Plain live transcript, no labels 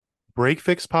Break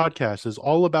Fix Podcast is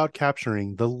all about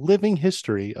capturing the living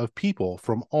history of people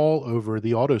from all over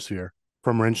the autosphere,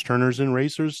 from wrench turners and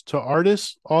racers to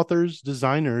artists, authors,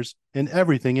 designers, and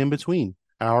everything in between.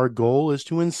 Our goal is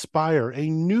to inspire a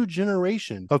new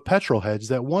generation of petrol heads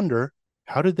that wonder,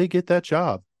 how did they get that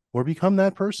job or become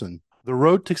that person? The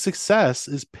road to success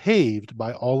is paved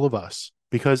by all of us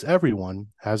because everyone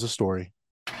has a story.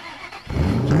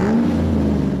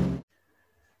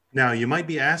 Now, you might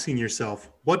be asking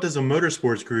yourself, what does a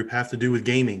motorsports group have to do with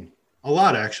gaming? A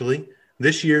lot, actually.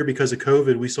 This year, because of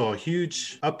COVID, we saw a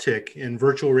huge uptick in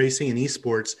virtual racing and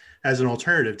esports as an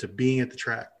alternative to being at the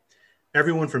track.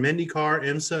 Everyone from IndyCar,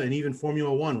 IMSA, and even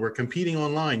Formula One were competing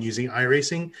online using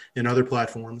iRacing and other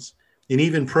platforms. And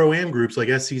even Pro-Am groups like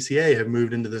SCCA have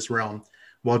moved into this realm,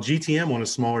 while GTM on a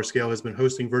smaller scale has been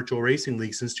hosting virtual racing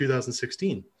leagues since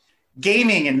 2016.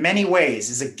 Gaming, in many ways,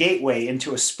 is a gateway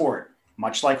into a sport,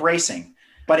 much like racing,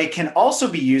 but it can also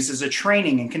be used as a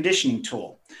training and conditioning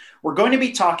tool. We're going to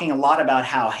be talking a lot about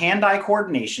how hand-eye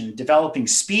coordination, developing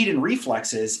speed and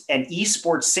reflexes, and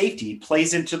esports safety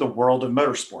plays into the world of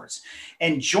motorsports.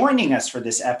 And joining us for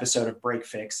this episode of Break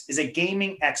Fix is a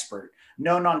gaming expert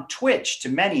known on Twitch to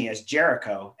many as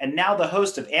Jericho, and now the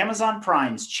host of Amazon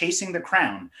Prime's Chasing the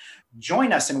Crown.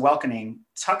 Join us in welcoming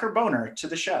Tucker Boner to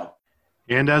the show.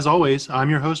 And as always,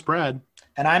 I'm your host, Brad.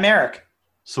 And I'm Eric.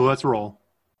 So let's roll.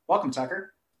 Welcome,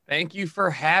 Tucker. Thank you for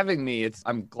having me.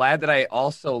 I'm glad that I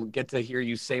also get to hear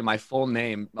you say my full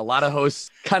name. A lot of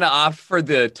hosts kind of opt for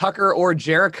the Tucker or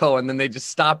Jericho, and then they just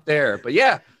stop there. But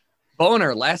yeah,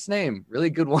 Boner, last name,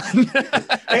 really good one.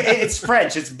 It's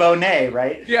French. It's Bonnet,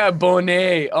 right? Yeah,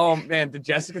 Bonnet. Oh man, did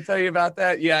Jessica tell you about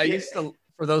that? Yeah, I used to.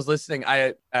 For those listening,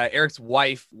 Eric's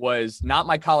wife was not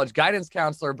my college guidance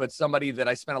counselor, but somebody that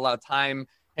I spent a lot of time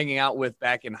hanging out with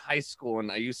back in high school. And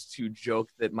I used to joke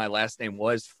that my last name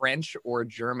was French or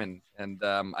German. And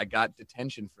I got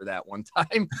detention for that one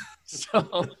time.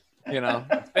 So,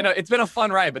 it's been a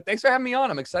fun ride, but thanks for having me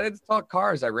on. I'm excited to talk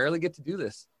cars. I rarely get to do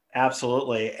this.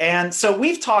 Absolutely. And so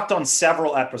we've talked on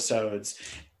several episodes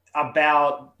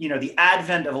about, the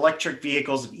advent of electric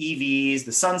vehicles, of EVs,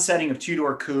 the sunsetting of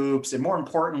two-door coupes, and more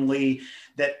importantly,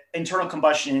 that internal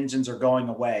combustion engines are going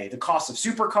away. The cost of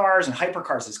supercars and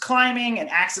hypercars is climbing, and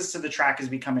access to the track is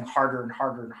becoming harder and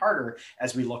harder and harder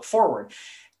as we look forward.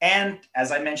 And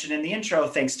as I mentioned in the intro,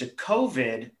 thanks to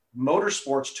COVID,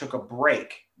 motorsports took a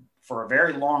break for a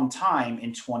very long time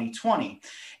in 2020.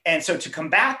 And so to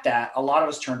combat that, a lot of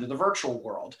us turned to the virtual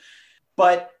world.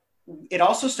 But it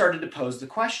also started to pose the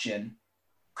question,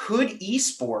 could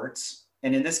esports,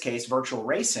 and in this case, virtual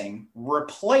racing,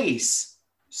 replace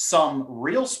some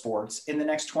real sports in the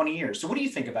next 20 years? So what do you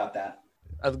think about that?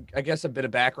 I guess a bit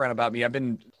of background about me. I've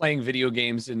been playing video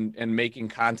games and making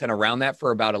content around that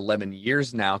for about 11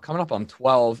 years now, coming up on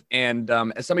 12. And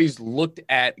as somebody who's looked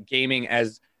at gaming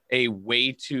as a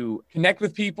way to connect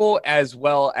with people as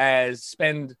well as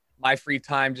spend my free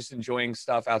time just enjoying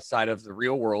stuff outside of the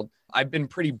real world, I've been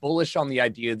pretty bullish on the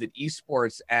idea that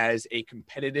esports as a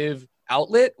competitive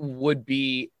outlet would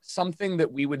be something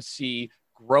that we would see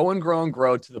grow and grow and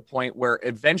grow to the point where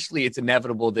eventually it's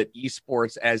inevitable that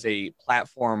esports as a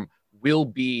platform will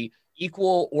be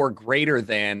equal or greater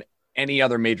than any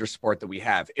other major sport that we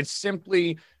have. It's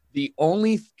simply the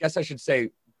only, guess I should say,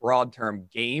 broad term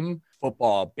game,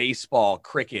 football, baseball,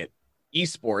 cricket,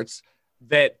 esports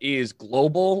that is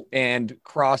global and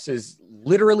crosses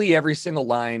literally every single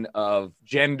line of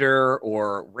gender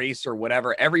or race or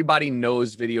whatever. Everybody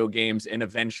knows video games and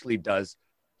eventually does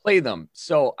play them.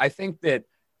 So I think that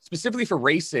specifically for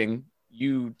racing,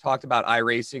 you talked about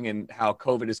iRacing and how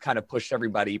COVID has kind of pushed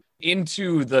everybody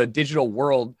into the digital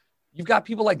world. You've got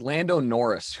people like Lando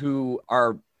Norris who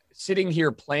are sitting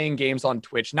here playing games on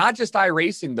Twitch, not just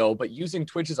iRacing though, but using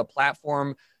Twitch as a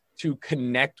platform to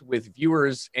connect with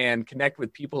viewers and connect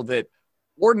with people that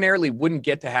ordinarily wouldn't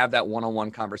get to have that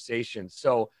one-on-one conversation.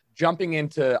 So jumping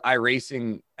into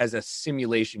iRacing as a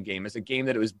simulation game, as a game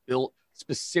that it was built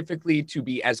specifically to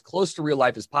be as close to real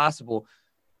life as possible,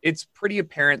 it's pretty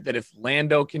apparent that if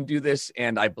Lando can do this,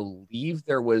 and I believe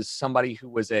there was somebody who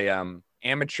was a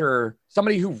amateur,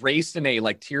 somebody who raced in a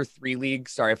like tier 3 league.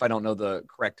 Sorry if I don't know the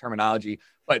correct terminology,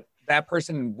 but that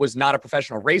person was not a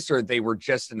professional racer. They were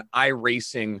just an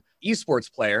iRacing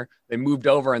esports player. They moved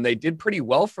over and they did pretty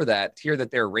well for that tier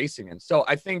that they're racing in. So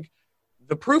I think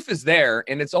the proof is there,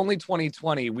 and it's only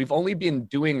 2020. We've only been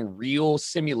doing real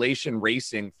simulation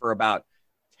racing for about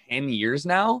 10 years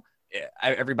now.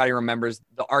 Everybody remembers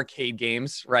the arcade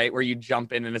games, right? Where you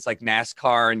jump in and it's like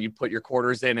NASCAR and you put your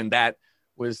quarters in, and that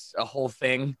was a whole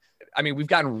thing. I mean, we've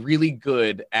gotten really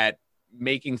good at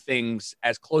making things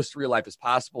as close to real life as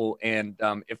possible. And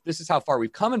if this is how far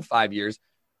we've come in 5 years,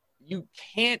 you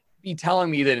can't be telling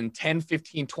me that in 10,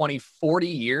 15, 20, 40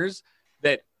 years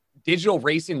that digital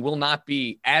racing will not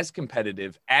be as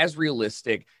competitive, as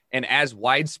realistic, and as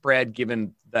widespread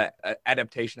given the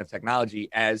adaptation of technology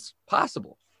as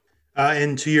possible.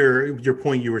 And to your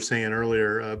point you were saying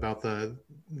earlier about the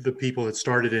people that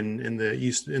started in the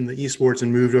esports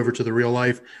and moved over to the real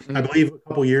life, I believe a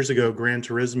couple years ago, Gran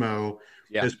Turismo,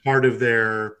 as part of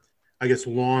their, I guess,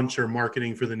 launch or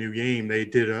marketing for the new game, they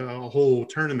did a whole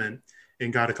tournament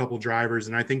and got a couple drivers,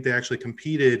 and I think they actually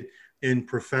competed in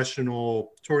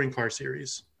professional touring car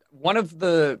series. One of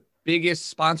the biggest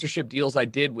sponsorship deals I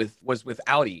did was with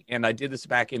Audi, and I did this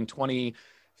back in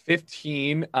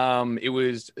 2015. It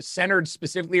was centered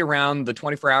specifically around the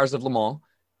 24 Hours of Le Mans,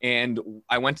 and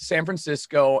I went to San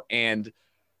Francisco, and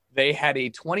they had a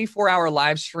 24-hour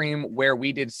live stream where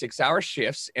we did 6-hour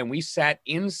shifts, and we sat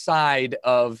inside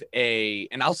of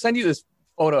and I'll send you this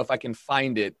photo if I can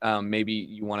find it. Maybe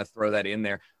you want to throw that in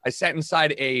there. I sat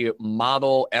inside a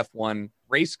model F1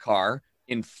 race car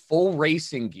in full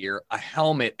racing gear, a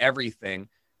helmet, everything.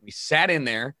 We sat in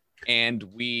there, and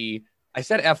I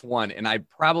said F1, and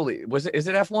is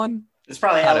it F1? It's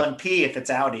probably LMP if it's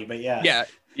Audi, but yeah.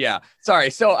 Yeah. Sorry.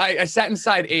 So I sat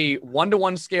inside a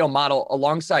 1-to-1 scale model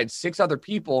alongside 6 other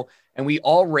people, and we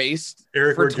all raced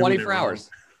for 24 hours.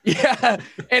 Yeah.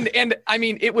 And I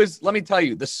mean, it was, let me tell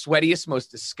you, the sweatiest,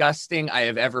 most disgusting I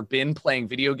have ever been playing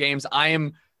video games. I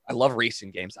love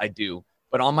racing games. I do.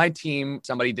 But on my team,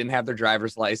 somebody didn't have their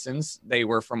driver's license. They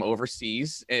were from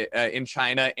overseas in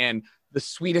China, and the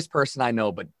sweetest person I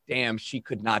know, but damn, she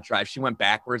could not drive. She went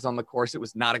backwards on the course. It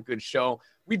was not a good show.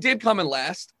 We did come in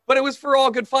last, but it was for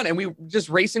all good fun. And we were just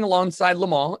racing alongside Le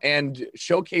Mans and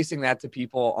showcasing that to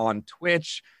people on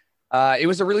Twitch. It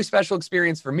was a really special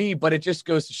experience for me, but it just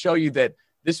goes to show you that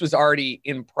this was already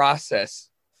in process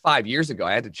 5 years ago.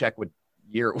 I had to check what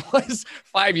year it was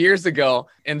 5 years ago.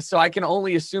 And so I can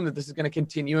only assume that this is going to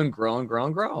continue and grow and grow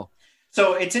and grow.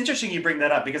 So it's interesting you bring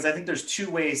that up, because I think there's two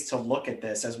ways to look at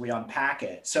this as we unpack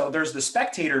it. So there's the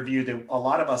spectator view that a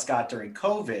lot of us got during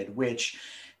COVID, which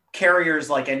carriers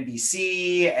like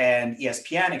NBC and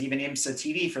ESPN, and even IMSA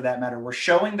TV for that matter, were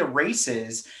showing the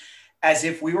races as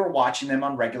if we were watching them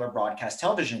on regular broadcast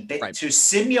television. To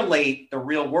simulate the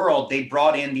real world, they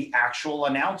brought in the actual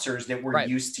announcers that we're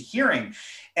used to hearing.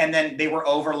 And then they were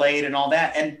overlaid and all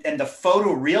that. And the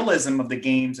photorealism of the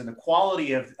games and the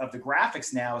quality of the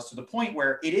graphics now is to the point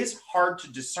where it is hard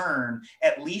to discern,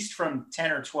 at least from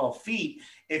 10 or 12 feet,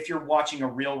 if you're watching a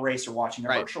real race or watching a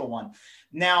virtual one.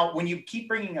 Now, when you keep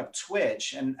bringing up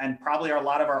Twitch, and probably a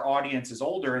lot of our audience is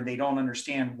older and they don't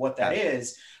understand what that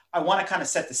is, I want to kind of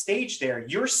set the stage there.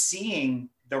 You're seeing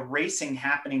the racing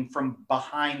happening from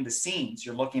behind the scenes.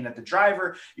 You're looking at the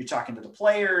driver, you're talking to the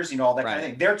players, all that kind of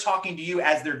thing. They're talking to you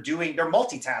as they're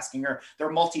multitasking, or they're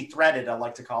multi-threaded, I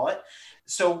like to call it.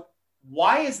 So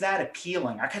why is that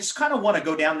appealing? I just kind of want to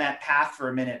go down that path for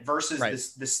a minute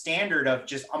versus the standard of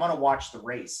just, I'm going to watch the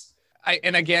race.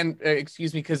 And again,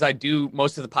 excuse me, because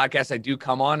most of the podcasts I do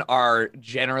come on are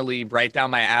generally right down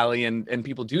my alley, and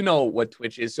people do know what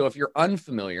Twitch is. So if you're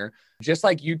unfamiliar, just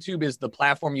like YouTube is the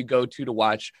platform you go to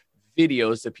watch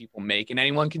videos that people make, and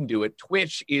anyone can do it,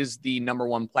 Twitch is the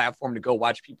 #1 platform to go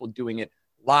watch people doing it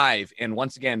live. And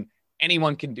once again,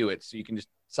 anyone can do it. So you can just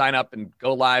sign up and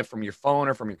go live from your phone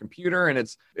or from your computer, and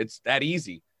it's that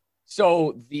easy.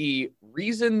 So the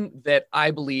reason that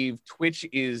I believe Twitch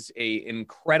is an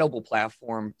incredible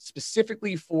platform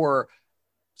specifically for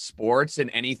sports and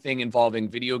anything involving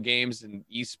video games and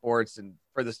esports, and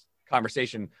for this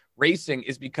conversation, racing,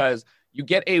 is because you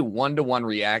get a 1-to-1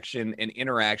 reaction and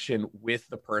interaction with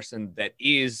the person that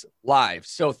is live.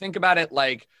 So think about it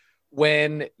like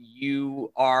when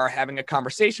you are having a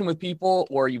conversation with people,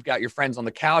 or you've got your friends on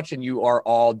the couch and you are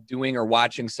all doing or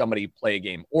watching somebody play a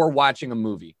game or watching a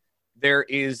movie. There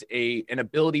is an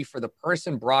ability for the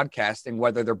person broadcasting,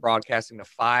 whether they're broadcasting to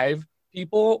 5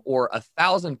 people or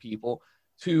 1,000 people,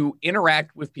 to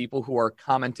interact with people who are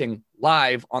commenting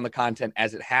live on the content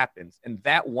as it happens. And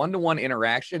that 1-to-1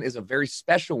 interaction is a very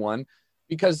special one,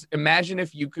 because imagine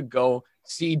if you could go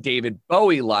see David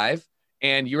Bowie live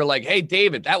and you're like, hey,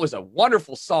 David, that was a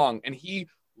wonderful song. And he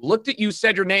looked at you,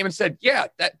 said your name, and said, yeah,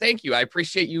 thank you. I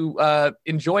appreciate you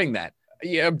enjoying that.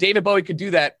 David Bowie could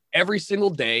do that every single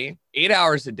day, 8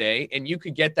 hours a day, and you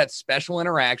could get that special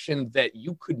interaction that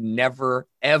you could never,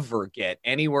 ever get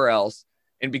anywhere else.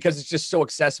 And because it's just so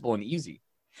accessible and easy.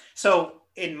 So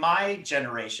in my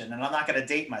generation, and I'm not going to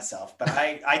date myself, but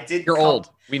I did. You're old.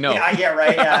 We know. Yeah,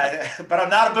 right. But I'm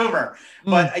not a boomer.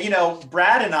 But,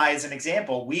 Brad and I, as an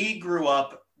example, we grew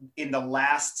up in the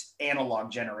last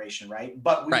analog generation, right?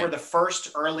 But we were the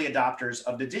first early adopters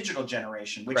of the digital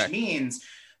generation, which means,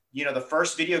 you know, the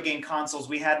first video game consoles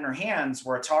we had in our hands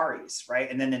were Ataris,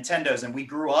 right? And then Nintendos, and we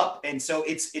grew up. And so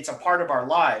it's a part of our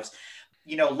lives.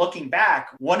 You know, looking back,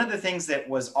 one of the things that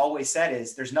was always said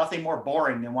is there's nothing more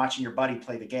boring than watching your buddy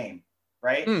play the game.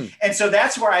 Right. And so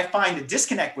that's where I find the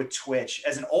disconnect with Twitch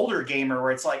as an older gamer,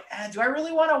 where it's like, do I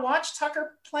really want to watch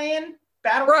Tucker playing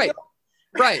Battlefield?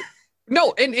 Right.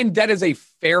 No, and that is a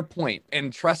fair point.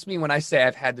 And trust me when I say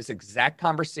I've had this exact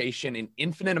conversation an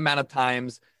infinite amount of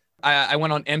times. I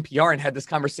went on NPR and had this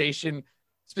conversation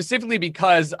specifically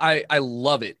because I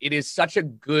love it. It is such a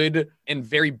good and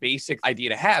very basic idea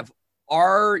to have.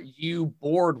 Are you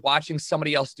bored watching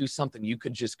somebody else do something you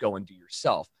could just go and do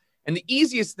yourself? And the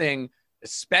easiest thing,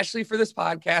 especially for this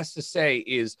podcast, to say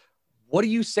is, what do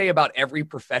you say about every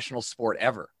professional sport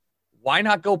ever? Why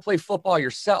not go play football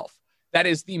yourself? That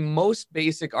is the most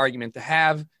basic argument to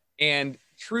have. And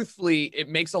truthfully, it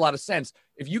makes a lot of sense.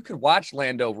 If you could watch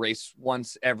Lando race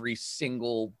once every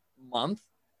single month,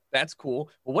 that's cool.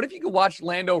 But what if you could watch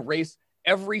Lando race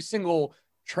every single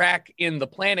track in the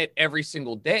planet every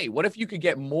single day? What if you could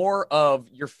get more of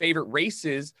your favorite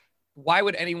races? Why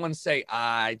would anyone say,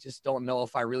 I just don't know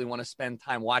if I really want to spend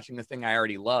time watching the thing I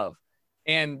already love?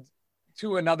 And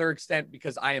to another extent,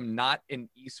 because I am not an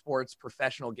esports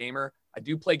professional gamer, I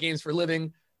do play games for a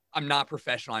living. I'm not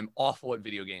professional. I'm awful at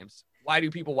video games. Why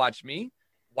do people watch me?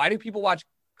 Why do people watch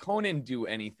Conan do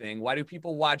anything? Why do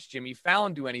people watch Jimmy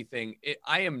Fallon do anything?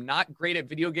 I am not great at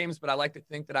video games, but I like to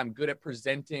think that I'm good at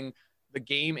presenting the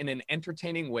game in an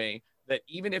entertaining way, that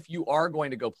even if you are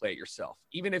going to go play it yourself,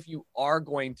 even if you are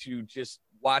going to just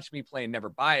watch me play and never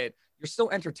buy it, you're still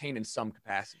entertained in some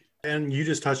capacity. And you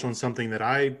just touched on something that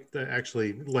I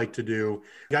actually like to do.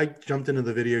 I jumped into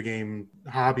the video game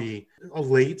hobby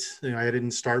late. I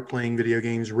didn't start playing video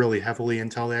games really heavily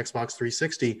until the Xbox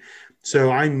 360.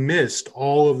 So I missed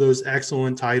all of those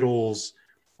excellent titles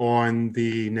on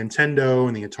the Nintendo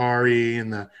and the Atari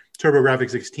and the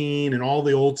TurboGrafx-16 and all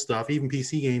the old stuff, even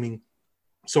PC gaming.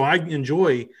 So I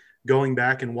enjoy going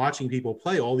back and watching people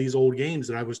play all these old games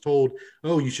that I was told,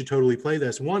 oh, you should totally play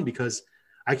this. One, because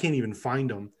I can't even find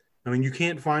them. I mean, you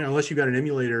can't find, unless you've got an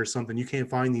emulator or something, you can't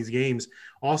find these games.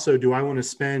 Also, do I want to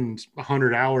spend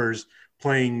 100 hours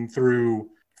playing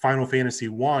through Final Fantasy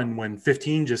 1 when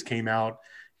 15 just came out?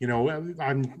 You know,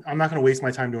 I'm not going to waste my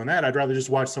time doing that. I'd rather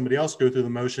just watch somebody else go through the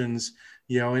motions,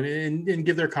 you know, and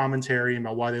give their commentary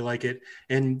about why they like it.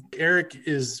 And Eric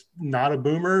is not a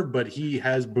boomer, but he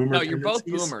has boomer No, you're both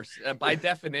boomers by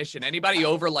definition. Anybody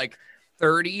over like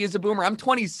 30 is a boomer. I'm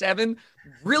 27,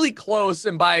 really close.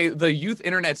 And by the youth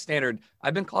internet standard,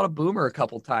 I've been called a boomer a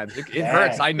couple times. It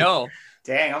hurts. I know.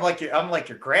 Dang, I'm like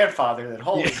your grandfather. That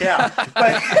holy cow!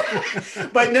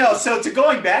 But no. So to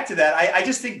going back to that, I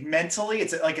just think mentally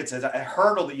it's a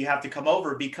hurdle that you have to come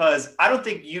over, because I don't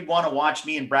think you'd want to watch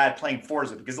me and Brad playing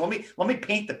Forza. Because let me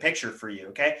paint the picture for you.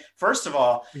 Okay, first of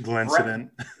all, Glencident.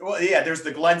 Well, yeah, there's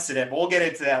the Glencident, but we'll get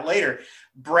into that later.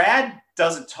 Brad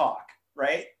doesn't talk,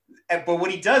 right? But what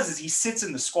he does is he sits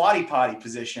in the squatty potty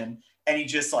position and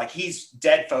he's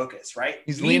dead focused, right?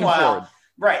 He's leaning forward.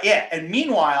 Right, yeah. And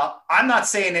meanwhile, I'm not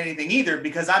saying anything either,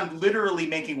 because I'm literally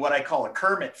making what I call a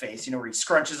Kermit face, you know, where he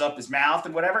scrunches up his mouth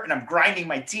and whatever, and I'm grinding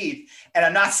my teeth, and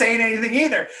I'm not saying anything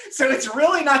either. So it's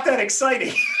really not that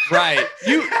exciting. Right.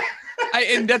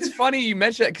 And that's funny you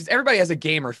mentioned it, because everybody has a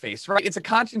gamer face, right? It's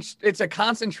a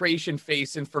concentration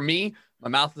face. And for me, my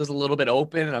mouth is a little bit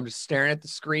open and I'm just staring at the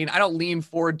screen. I don't lean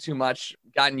forward too much,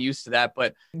 gotten used to that.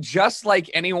 But just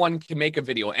like anyone can make a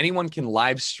video, anyone can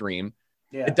live stream.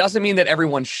 Yeah. It doesn't mean that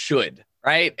everyone should,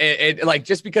 right? Like,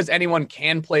 just because anyone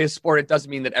can play a sport, it doesn't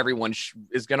mean that everyone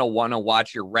is going to want to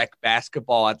watch your rec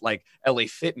basketball at like LA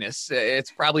Fitness.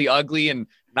 It's probably ugly and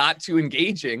not too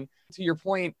engaging. To your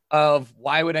point of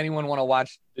why would anyone want to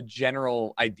watch the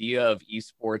general idea of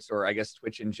esports, or I guess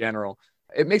Twitch in general,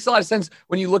 it makes a lot of sense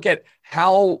when you look at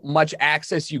how much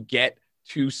access you get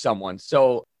to someone.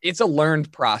 So it's a learned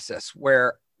process,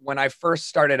 where when I first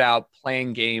started out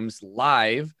playing games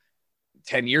live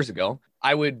 10 years ago,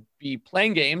 I would be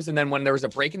playing games, and then when there was a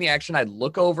break in the action, I'd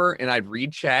look over and I'd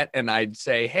read chat and I'd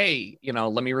say, hey, you know,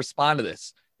 let me respond to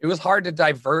this. It was hard to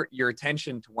divert your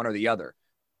attention to one or the other.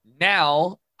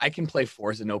 Now I can play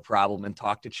Forza no problem and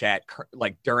talk to chat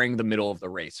like during the middle of the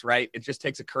race, right? It just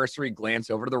takes a cursory glance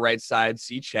over to the right side,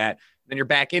 see chat, then you're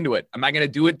back into it. Am I going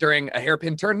to do it during a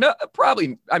hairpin turn? No,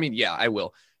 probably. I mean, yeah, I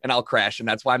will, and I'll crash, and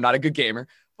that's why I'm not a good gamer.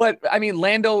 But I mean,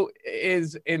 Lando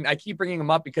is, and I keep bringing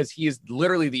him up because he is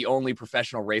literally the only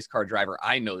professional race car driver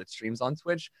I know that streams on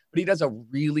Twitch, but he does a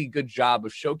really good job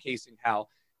of showcasing how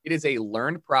It is a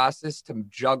learned process to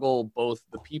juggle both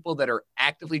the people that are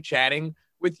actively chatting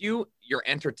with you, your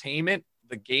entertainment,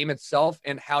 the game itself,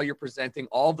 and how you're presenting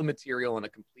all the material in a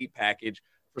complete package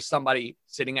for somebody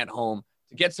sitting at home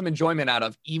to get some enjoyment out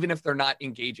of, even if they're not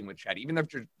engaging with chat, even if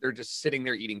they're just sitting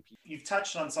there eating pizza. You've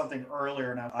touched on something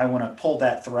earlier, and I want to pull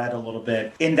that thread a little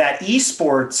bit. In that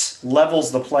esports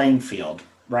levels the playing field,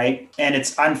 right? And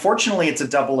it's unfortunately it's a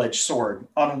double-edged sword.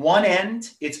 On one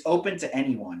end, it's open to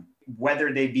anyone,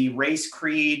 whether they be race,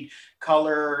 creed,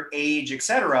 color, age,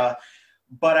 etc.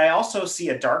 But I also see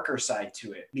a darker side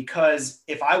to it, because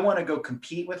if I want to go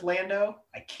compete with Lando,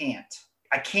 I can't.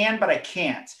 I can, but I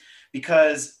can't,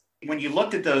 because when you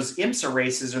looked at those IMSA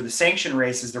races or the sanction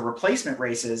races, the replacement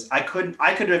races, I could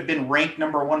have been ranked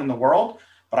number 1 in the world,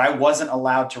 but I wasn't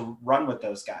allowed to run with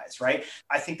those guys, right?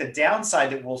 I think the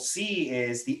downside that we'll see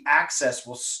is the access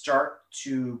will start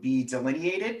to be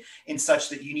delineated in such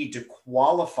that you need to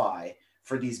qualify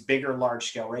for these bigger, large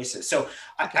scale races. So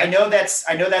okay. I know that's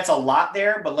a lot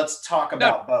there, but let's talk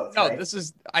about both. No,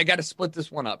 right? I got to split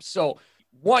this one up. So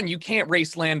one, you can't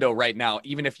race Lando right now,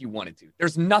 even if you wanted to.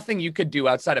 There's nothing you could do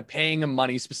outside of paying him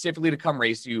money specifically to come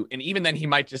race you. And even then he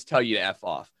might just tell you to F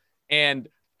off. And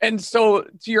so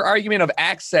to your argument of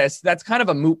access, that's kind of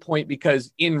a moot point,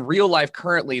 because in real life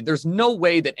currently, there's no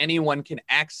way that anyone can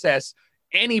access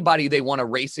anybody they want to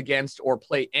race against or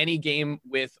play any game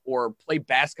with or play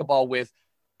basketball with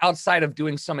outside of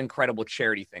doing some incredible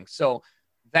charity thing. So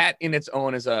that in its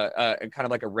own is a kind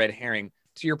of like a red herring.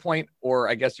 To your point, or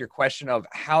I guess your question of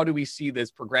how do we see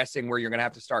this progressing where you're going to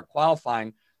have to start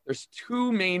qualifying, there's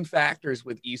two main factors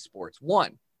with esports.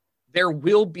 One, there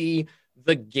will be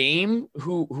the game,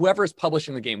 whoever is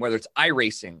publishing the game, whether it's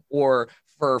iRacing or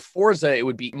for Forza, it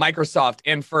would be Microsoft,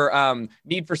 and for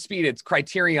Need for Speed, it's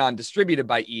Criterion, distributed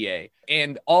by EA.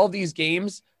 And all these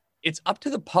games, it's up to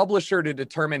the publisher to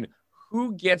determine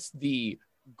who gets the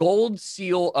gold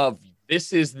seal of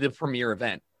this is the premier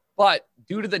event. But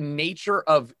due to the nature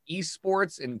of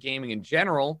esports and gaming in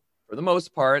general, for the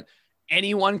most part,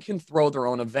 anyone can throw their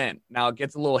own event. Now, it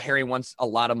gets a little hairy once a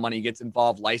lot of money gets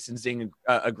involved, licensing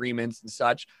agreements and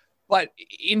such. But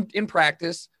in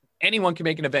practice, anyone can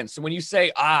make an event. So when you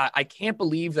say, I can't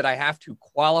believe that I have to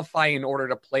qualify in order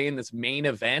to play in this main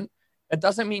event, that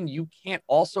doesn't mean you can't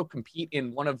also compete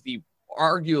in one of the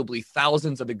arguably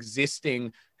thousands of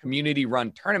existing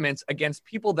community-run tournaments against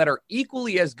people that are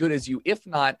equally as good as you, if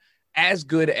not as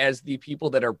good as the people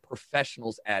that are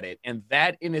professionals at it. And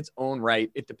that in its own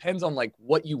right, it depends on like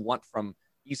what you want from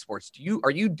esports. Are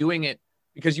you doing it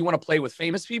because you want to play with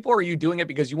famous people? Or are you doing it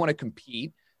because you want to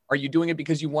compete? Are you doing it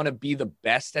because you want to be the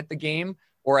best at the game?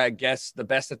 Or I guess the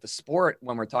best at the sport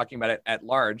when we're talking about it at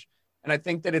large. And I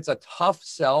think that it's a tough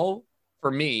sell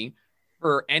for me,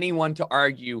 for anyone to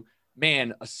argue,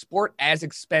 man, a sport as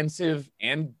expensive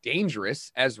and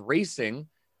dangerous as racing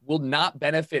will not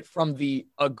benefit from the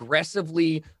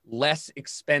aggressively less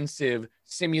expensive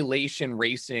simulation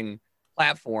racing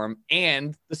platform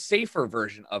and the safer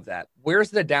version of that. Where's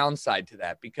the downside to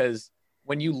that? Because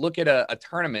when you look at a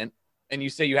tournament and you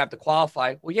say you have to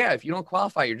qualify, well, yeah, if you don't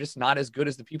qualify, you're just not as good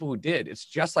as the people who did. It's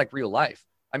just like real life.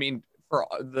 I mean, for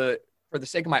the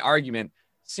sake of my argument,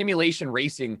 simulation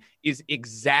racing is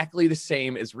exactly the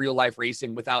same as real life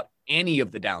racing without any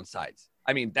of the downsides.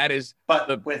 I mean, that's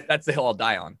the hill I'll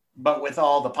die on. But with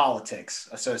all the politics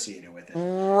associated with it.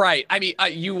 Right. I mean,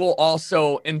 you will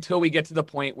also, until we get to the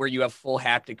point where you have full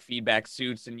haptic feedback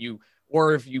suits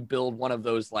or if you build one of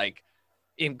those like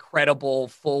incredible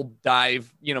full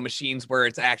dive, machines where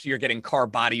it's actually you're getting car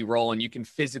body roll and you can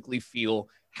physically feel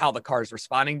how the car is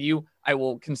responding to you, I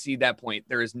will concede that point.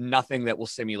 There is nothing that will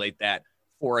simulate that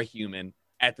for a human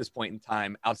at this point in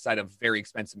time outside of very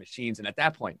expensive machines. And at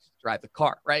that point, just drive the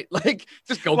car, right? Like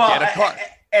just go get a car.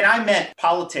 And I meant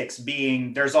politics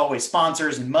being, there's always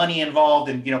sponsors and money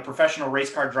involved and, professional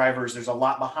race car drivers. There's a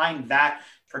lot behind that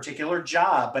particular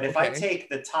job. But if I take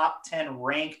the top 10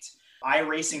 ranked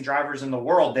iRacing drivers in the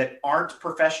world that aren't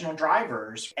professional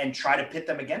drivers and try to pit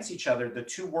them against each other, the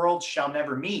two worlds shall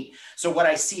never meet. So what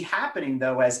I see happening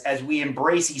though, as we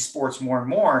embrace esports more and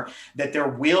more, that there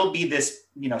will be this,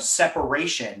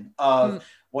 separation of,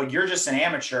 well, you're just an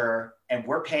amateur and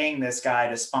we're paying this guy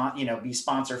to be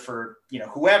sponsored for,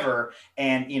 whoever.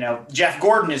 And, Jeff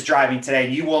Gordon is driving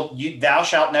today. Thou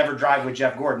shalt never drive with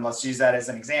Jeff Gordon. Let's use that as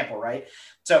an example. Right.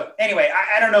 So anyway,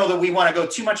 I don't know that we want to go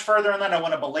too much further on that. I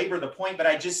want to belabor the point, but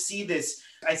I just see this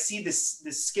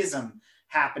schism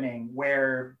happening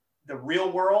where the real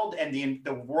world and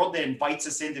the world that invites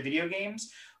us into video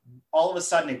games, all of a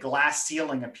sudden a glass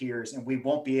ceiling appears and we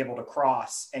won't be able to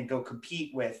cross and go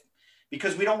compete with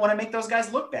because we don't want to make those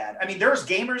guys look bad. I mean, there's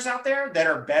gamers out there that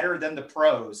are better than the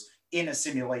pros in a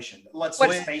simulation. Let's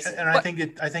face it. And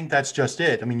I think that's just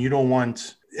it. I mean, you don't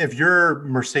want, if you're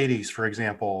Mercedes, for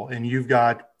example, and you've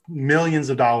got millions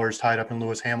of dollars tied up in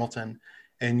Lewis Hamilton,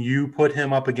 and you put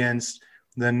him up against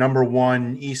the number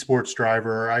one esports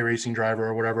driver or iRacing driver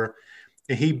or whatever,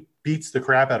 and he beats the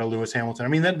crap out of Lewis Hamilton. I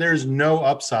mean, there's no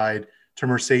upside to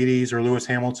Mercedes or Lewis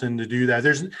Hamilton to do that.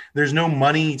 There's no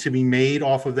money to be made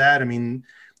off of that. I mean,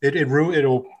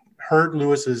 it'll hurt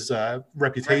Lewis's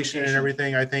reputation and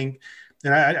everything, I think.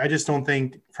 And I just don't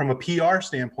think from a PR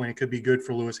standpoint, it could be good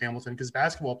for Lewis Hamilton, because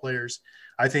basketball players,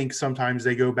 I think sometimes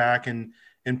they go back and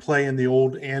play in the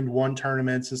old and one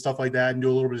tournaments and stuff like that and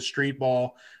do a little bit of street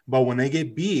ball. But when they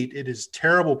get beat, it is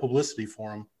terrible publicity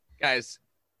for them. Guys,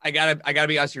 I gotta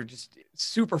be honest, you're just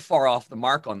super far off the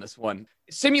mark on this one.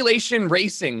 Simulation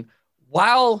racing,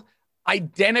 while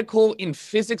identical in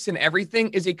physics and everything,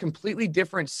 is a completely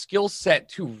different skill set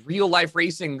to real life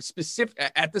racing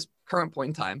at this current point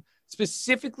in time,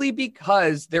 specifically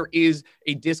because there is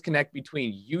a disconnect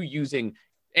between you using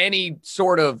any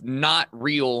sort of not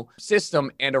real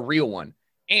system and a real one.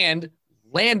 And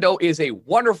Lando is a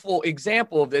wonderful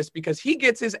example of this, because he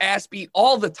gets his ass beat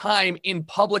all the time in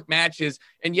public matches,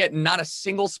 and yet not a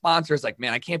single sponsor is like,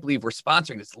 man, I can't believe we're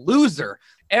sponsoring this loser.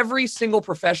 Every single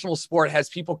professional sport has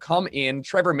people come in.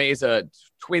 Trevor May is a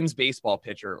Twins baseball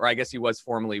pitcher, or I guess he was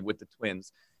formerly with the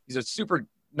Twins. He's a super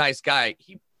nice guy.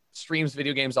 He streams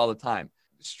video games all the time.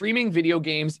 Streaming video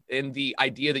games and the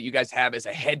idea that you guys have as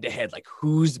a head-to-head, like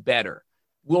who's better,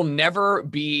 will never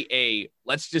be a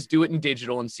let's just do it in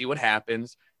digital and see what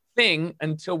happens thing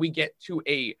until we get to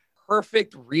a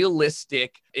perfect,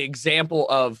 realistic example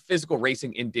of physical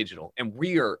racing in digital. And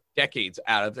we are decades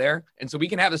out of there. And so we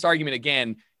can have this argument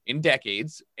again in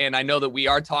decades. And I know that we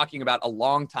are talking about a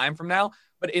long time from now,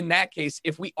 but in that case,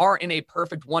 if we are in a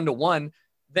perfect 1-to-1,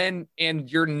 then,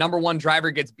 and your number one driver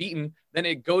gets beaten, then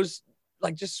it goes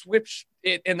like, just switch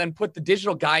it and then put the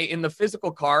digital guy in the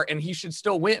physical car and he should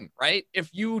still win, right?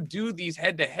 If you do these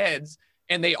head-to-heads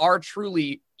and they are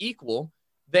truly equal,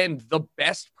 then the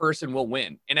best person will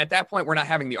win. And at that point, we're not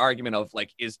having the argument of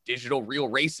like, is digital real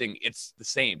racing? It's the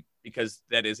same, because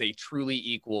that is a truly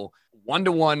equal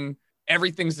 1-to-1.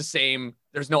 Everything's the same.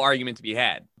 There's no argument to be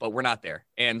had, but we're not there.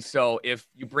 And so if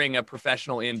you bring a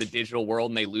professional in the digital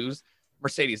world and they lose,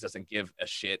 Mercedes doesn't give a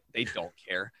shit. They don't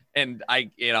care. And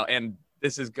and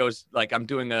this goes like, I'm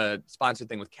doing a sponsored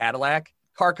thing with Cadillac.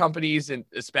 Car companies, and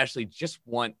especially, just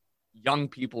want young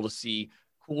people to see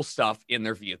cool stuff in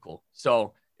their vehicle.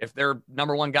 So if their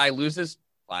number one guy loses,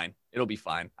 fine. It'll be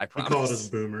fine. I promise. We call it as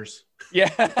boomers. Yeah.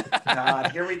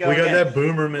 God, here we go. We got that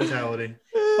boomer mentality.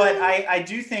 But I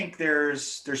do think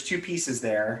there's two pieces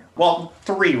there. Well,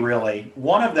 three really.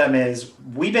 One of them is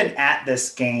we've been at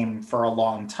this game for a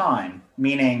long time,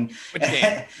 meaning which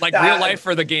game? Like real life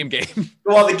or the game?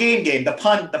 Well, the game.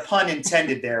 The pun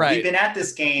intended there. Right. We've been at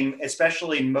this game,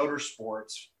 especially in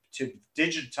motorsports, to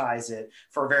digitize it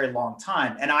for a very long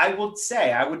time. And I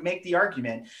would make the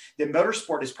argument that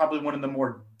motorsport is probably one of the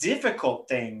more difficult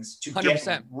things to 100%.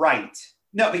 Get right.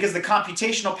 No, because the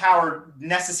computational power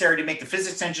necessary to make the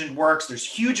physics engine works, there's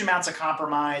huge amounts of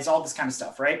compromise, all this kind of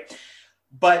stuff, right?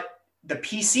 But the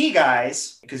PC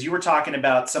guys, because you were talking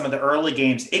about some of the early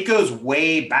games, it goes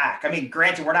way back. I mean,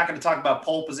 granted, we're not going to talk about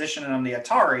pole position on the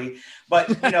Atari, but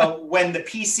when the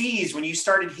PCs, when you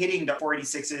started hitting the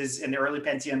 486s and the early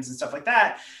Pentiums and stuff like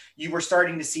that, you were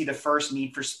starting to see the first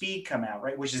Need for Speed come out,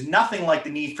 right? Which is nothing like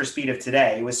the Need for Speed of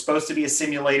today. It was supposed to be a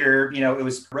simulator, it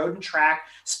was Road and Track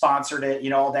sponsored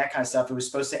it, all that kind of stuff. It was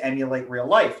supposed to emulate real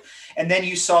life. And then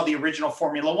you saw the original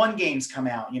Formula One games come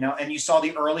out, and you saw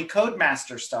the early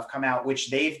Codemaster stuff come out, which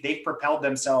they've propelled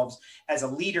themselves as a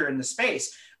leader in the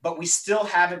space, but we still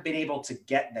haven't been able to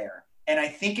get there. And I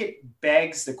think it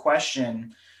begs a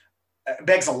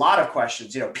lot of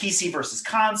questions, PC versus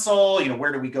console,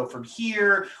 where do we go from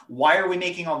here? Why are we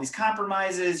making all these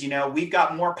compromises? We've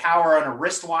got more power on a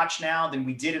wristwatch now than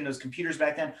we did in those computers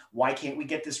back then. Why can't we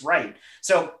get this right?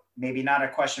 So maybe not a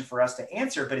question for us to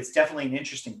answer, but it's definitely an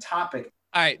interesting topic.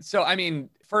 All right. So, I mean,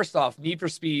 first off, Need for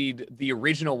Speed, the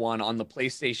original one on the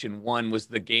PlayStation 1 was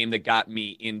the game that got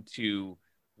me into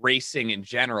racing in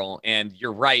general. And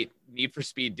you're right. Need for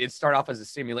Speed did start off as a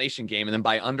simulation game. And then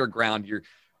by Underground, you're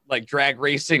like drag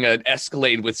racing an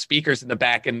Escalade with speakers in the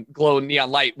back and glow neon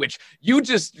light, which you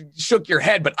just shook your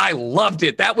head, but I loved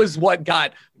it. That was what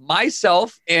got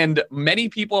myself and many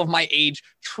people of my age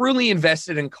truly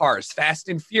invested in cars. Fast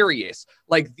and Furious,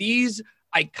 like these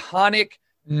iconic,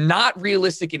 not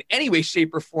realistic in any way,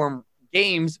 shape, or form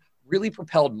games really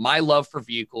propelled my love for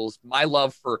vehicles, my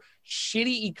love for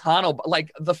shitty econo.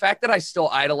 Like the fact that I still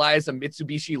idolize a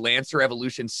Mitsubishi Lancer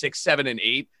Evolution 6, 7, and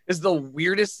 8 is the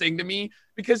weirdest thing to me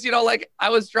because, you know, like I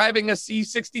was driving a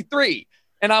C63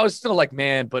 and I was still like,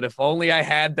 man, but if only I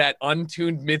had that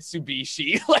untuned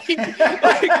Mitsubishi.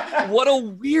 like what a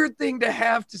weird thing to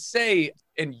have to say.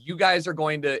 And you guys are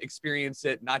going to experience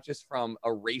it, not just from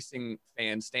a racing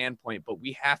fan standpoint, but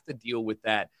we have to deal with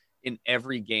that in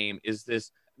every game, is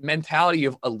this mentality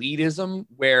of elitism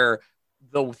where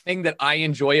the thing that I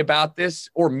enjoy about this,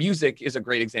 or music is a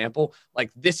great example, like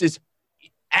this is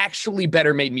actually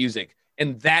better made music.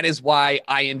 And that is why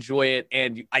I enjoy it.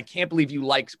 And I can't believe you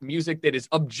like music that is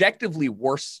objectively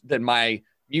worse than my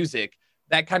music.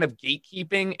 That kind of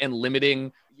gatekeeping and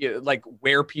limiting, you know, like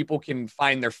where people can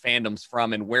find their fandoms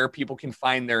from and where people can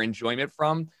find their enjoyment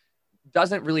from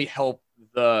doesn't really help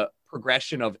the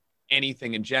progression of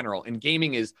anything in general. And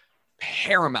gaming is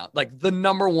paramount, like the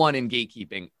number one in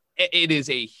gatekeeping. It is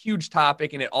a huge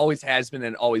topic and it always has been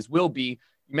and always will be.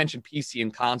 You mentioned PC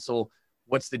and console.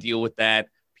 What's the deal with that?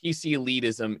 PC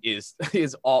elitism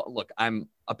is all, look, I'm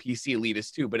a PC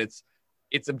elitist too, but it's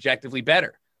objectively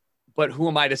better. But who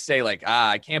am I to say like,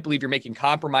 I can't believe you're making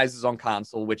compromises on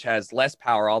console, which has less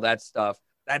power, all that stuff.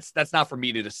 That's not for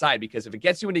me to decide, because if it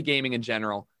gets you into gaming in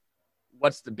general,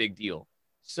 what's the big deal?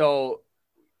 So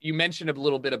you mentioned a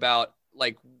little bit about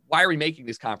like, why are we making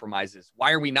these compromises?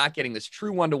 Why are we not getting this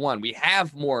true one-to-one? We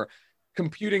have more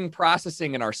computing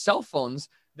processing in our cell phones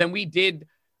than we did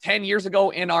 10 years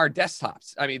ago in our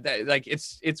desktops. I mean, like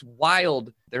it's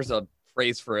wild. There's a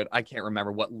phrase for it. I can't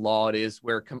remember what law it is,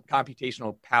 where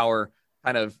computational power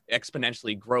kind of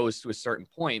exponentially grows to a certain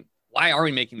point. Why are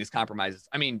we making these compromises?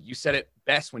 I mean, you said it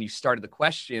best when you started the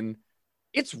question.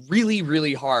 It's really,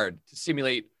 really hard to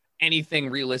simulate anything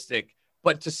realistic,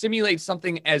 but to simulate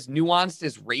something as nuanced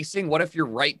as racing, what if your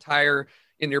right tire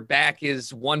in your back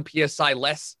is 1 PSI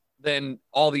less than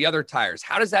all the other tires?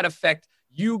 How does that affect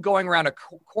you going around a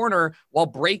corner while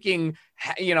braking,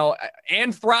 you know,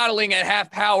 and throttling at half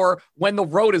power when the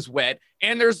road is wet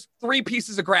and there's 3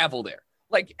 pieces of gravel there?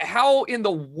 Like, how in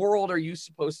the world are you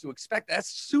supposed to expect that?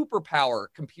 That's superpower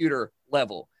computer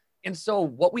level. And so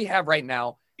what we have right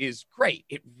now is great.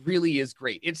 It really is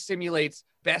great. It simulates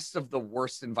best of the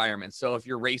worst environments. So if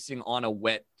you're racing on a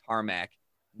wet tarmac,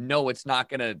 no, it's not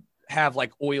going to have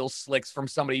like oil slicks from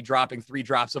somebody dropping 3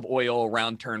 drops of oil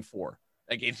around turn 4.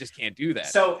 Like, it just can't do that.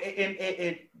 So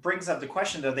it brings up the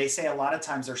question, though. They say a lot of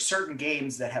times there's certain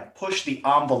games that have pushed the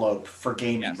envelope for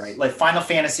gaming, yes, right? Like Final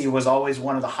Fantasy was always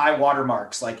one of the high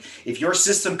watermarks. Like if your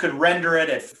system could render it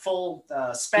at full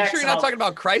specs. You sure you're not talking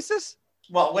about Crysis?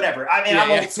 Well, whatever. I mean,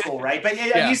 I'm old school, right? But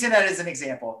I'm using that as an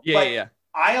example. Yeah.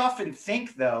 I often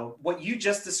think, though, what you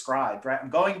just described, right? I'm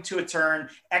going to a turn,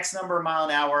 X number of mile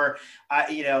an hour.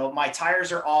 You know, my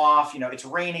tires are off. You know, it's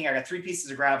raining. I got 3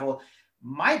 pieces of gravel.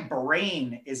 My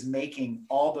brain is making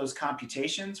all those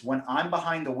computations when I'm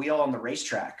behind the wheel on the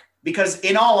racetrack. Because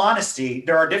in all honesty,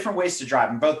 there are different ways to drive.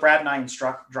 And both Brad and I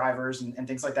instruct drivers and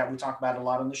things like that. We talk about it a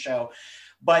lot on the show.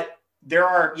 But there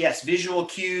are, yes, visual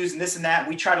cues and this and that.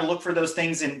 We try to look for those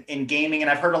things in gaming.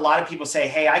 And I've heard a lot of people say,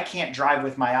 hey, I can't drive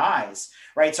with my eyes,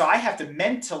 right? So I have to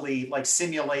mentally like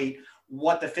simulate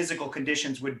what the physical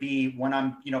conditions would be when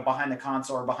I'm, you know, behind the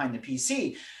console or behind the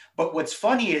PC. But what's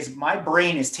funny is my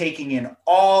brain is taking in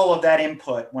all of that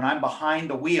input when I'm behind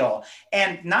the wheel.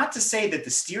 And not to say that the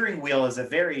steering wheel is a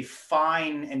very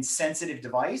fine and sensitive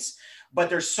device, but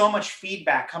there's so much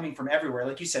feedback coming from everywhere.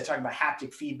 Like you said, talking about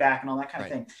haptic feedback and all that kind of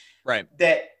thing. Right.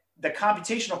 That the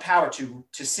computational power to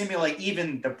simulate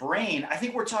even the brain, I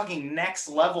think we're talking next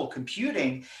level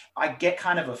computing. I get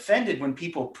kind of offended when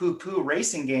people poo-poo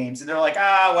racing games and they're like,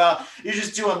 well, you're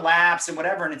just doing laps and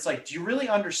whatever. And it's like, do you really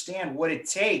understand what it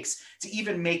takes to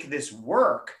even make this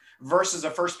work versus a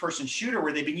first-person shooter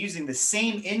where they've been using the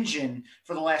same engine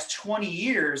for the last 20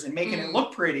 years and making it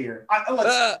look prettier?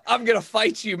 I'm going to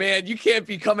fight you, man. You can't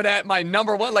be coming at my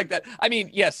number one like that. I mean,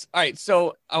 yes. All right.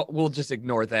 So we'll just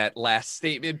ignore that last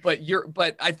statement, but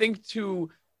I think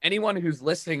to anyone who's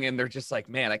listening and they're just like,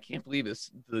 man, I can't believe this.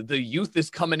 The youth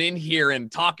is coming in here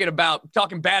and talking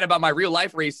bad about my real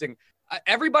life racing.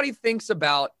 Everybody thinks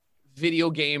about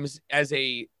video games as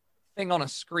a thing on a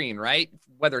screen, right?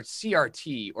 Whether it's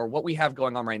CRT or what we have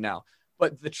going on right now.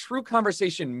 But the true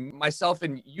conversation myself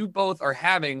and you both are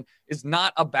having is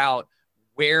not about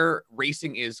where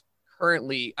racing is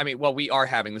currently. I mean, well, we are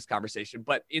having this conversation,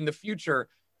 but in the future,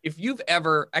 if you've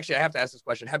ever, actually, I have to ask this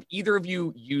question. Have either of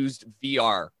you used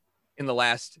VR in the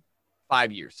last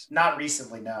 5 years? Not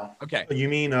recently, no. Okay. You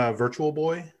mean Virtual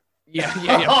Boy? Yeah.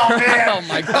 Oh, man. Oh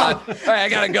my God. All right, I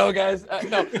gotta go, guys.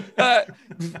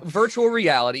 Virtual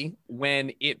reality,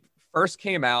 when it first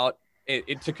came out,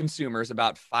 it to consumers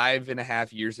about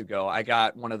 5.5 years ago. I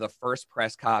got one of the first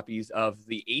press copies of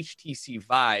the HTC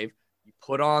Vive. You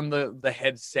put on the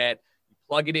headset, you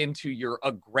plug it into your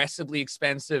aggressively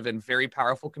expensive and very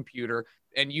powerful computer,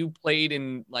 and you played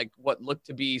in like what looked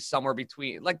to be somewhere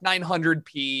between like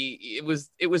 900p. It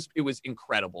was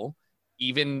incredible,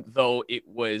 even though it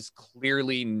was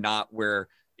clearly not where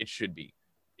it should be.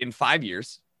 In 5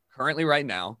 years, currently right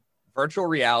now, virtual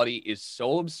reality is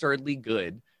so absurdly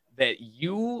good that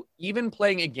you, even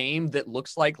playing a game that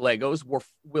looks like Legos,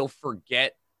 will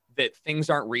forget that things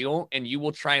aren't real, and you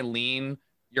will try and lean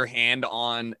your hand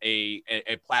on a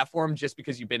platform just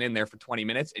because you've been in there for 20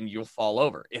 minutes and you'll fall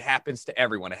over. It happens to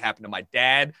everyone. It happened to my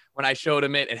dad when I showed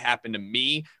him it. It happened to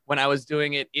me when I was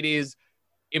doing it. It is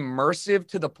immersive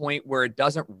to the point where it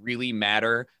doesn't really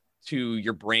matter to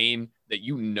your brain that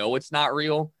you know it's not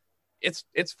real. It's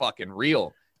fucking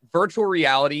real. Virtual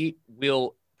reality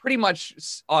will pretty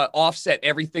much offset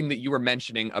everything that you were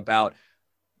mentioning about,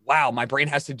 wow, my brain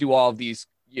has to do all of these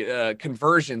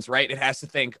conversions, right? It has to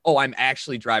think, oh, I'm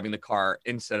actually driving the car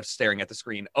instead of staring at the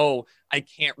screen. Oh, I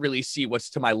can't really see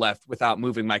what's to my left without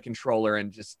moving my controller,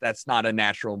 and just that's not a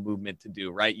natural movement to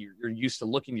do, right? You're used to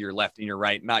looking to your left and your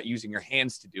right, not using your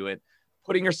hands to do it.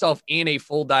 Putting yourself in a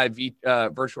full dive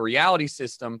virtual reality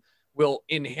system will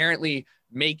inherently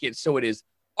make it so it is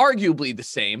arguably the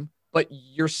same, but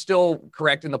you're still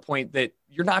correct in the point that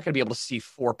you're not going to be able to see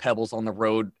 4 pebbles on the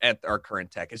road at our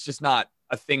current tech. It's just not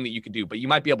a thing that you could do, but you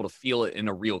might be able to feel it in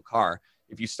a real car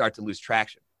if you start to lose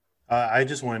traction. I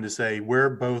just wanted to say we're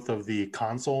both of the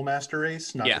console master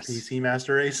race, not Yes. the PC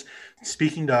master race.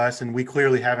 Speaking to us, and we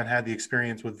clearly haven't had the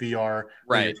experience with VR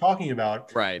that you're talking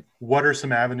about. Right. What are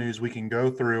some avenues we can go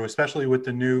through, especially with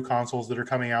the new consoles that are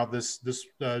coming out this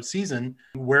season?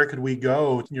 Where could we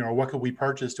go? What could we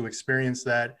purchase to experience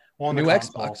that on New the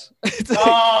console? Xbox. It's like,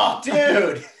 Oh,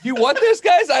 dude. you want this,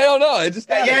 guys? I don't know. I just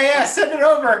Yeah. Send it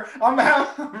over. I'm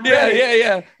ready.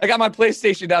 Yeah. I got my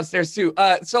PlayStation downstairs too.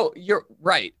 So you're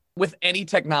right. With any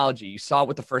technology, you saw it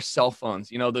with the first cell phones,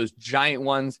 those giant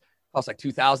ones cost like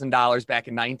 $2,000 back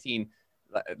in 19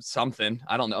 something.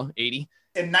 I don't know, 80.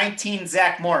 In 19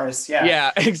 Zach Morris. Yeah.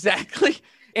 Yeah, exactly.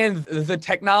 And the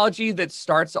technology that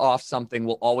starts off something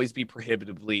will always be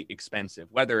prohibitively expensive,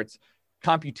 whether it's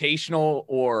computational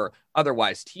or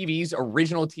otherwise. TVs,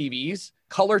 original TVs,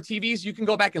 color TVs, you can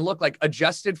go back and look, like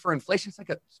adjusted for inflation, it's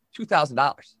like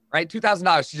 $2,000, right?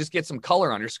 $2,000 to just get some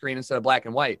color on your screen instead of black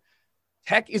and white.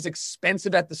 Tech is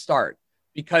expensive at the start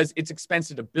because it's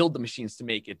expensive to build the machines, to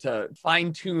make it, to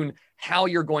fine tune how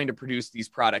you're going to produce these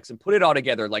products and put it all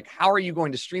together. Like, how are you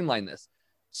going to streamline this?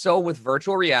 So with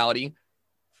virtual reality,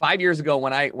 5 years ago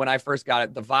when I first got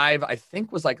it, the Vive, I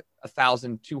think, was like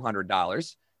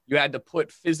 $1,200. You had to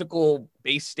put physical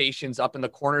base stations up in the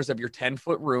corners of your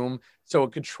 10-foot room so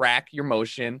it could track your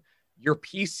motion. Your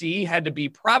PC had to be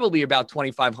probably about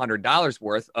 $2,500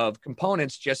 worth of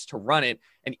components just to run it.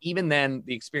 And even then,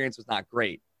 the experience was not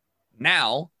great.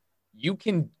 Now, you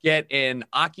can get an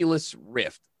Oculus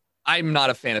Rift. I'm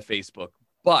not a fan of Facebook,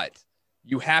 but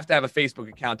you have to have a Facebook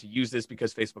account to use this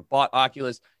because Facebook bought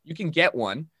Oculus. You can get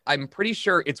one. I'm pretty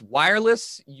sure it's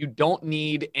wireless. You don't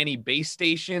need any base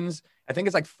stations. I think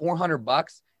it's like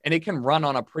 $400, and it can run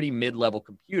on a pretty mid-level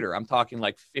computer. I'm talking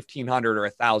like $1,500 or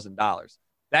 $1,000.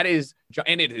 That is,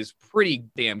 and it is pretty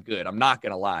damn good. I'm not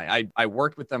going to lie. I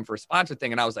worked with them for a sponsor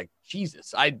thing, and I was like,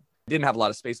 Jesus, I didn't have a lot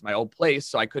of space in my old place,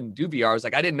 so I couldn't do VR. I was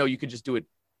like, I didn't know you could just do it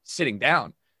sitting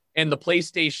down. And the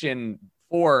PlayStation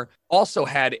 4 also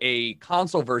had a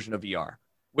console version of VR,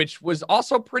 which was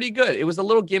also pretty good. It was a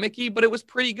little gimmicky, but it was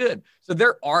pretty good. So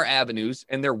there are avenues,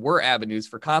 and there were avenues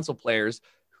for console players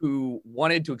who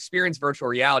wanted to experience virtual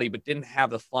reality but didn't have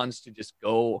the funds to just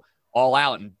go all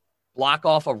out and block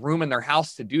off a room in their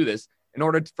house to do this in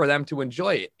order for them to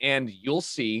enjoy it. And you'll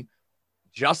see,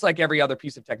 just like every other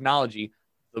piece of technology,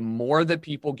 the more that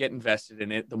people get invested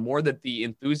in it, the more that the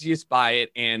enthusiasts buy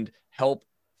it and help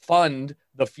fund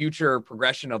the future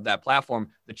progression of that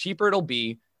platform, the cheaper it'll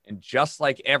be. And just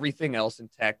like everything else in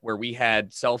tech, where we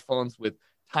had cell phones with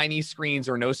tiny screens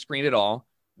or no screen at all,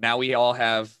 now we all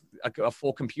have a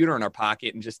full computer in our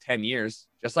pocket in just 10 years.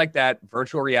 Just like that,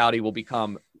 virtual reality will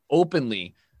become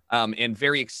openly and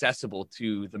very accessible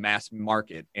to the mass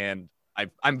market. And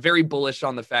I'm very bullish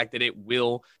on the fact that it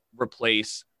will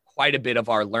replace quite a bit of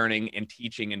our learning and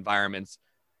teaching environments.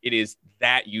 it is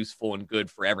that useful and good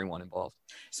for everyone involved.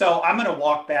 So I'm going to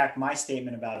walk back my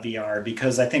statement about VR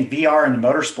because I think VR in the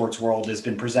motorsports world has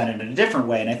been presented in a different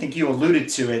way. And I think you alluded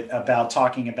to it about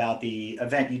talking about the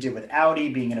event you did with Audi,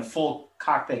 being in a full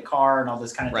cockpit car and all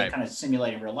this kind of thing, kind of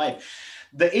simulating real life.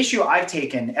 The issue I've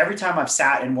taken every time I've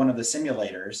sat in one of the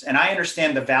simulators, and I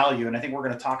understand the value, and I think we're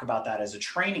going to talk about that as a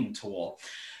training tool.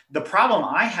 The problem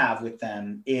I have with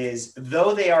them is,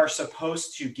 though they are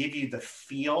supposed to give you the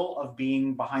feel of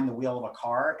being behind the wheel of a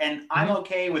car, and I'm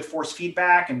okay with force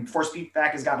feedback, and force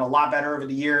feedback has gotten a lot better over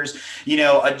the years, you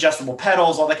know, adjustable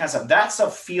pedals, all that kind of stuff. That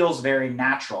stuff feels very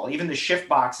natural. Even the shift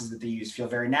boxes that they use feel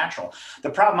very natural. The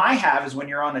problem I have is when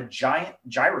you're on a giant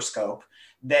gyroscope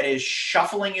that is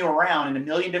shuffling you around in a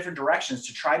million different directions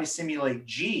to try to simulate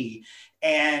G,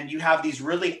 and you have these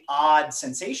really odd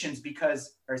sensations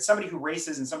because, or somebody who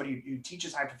races and somebody who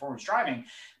teaches high performance driving,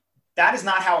 that is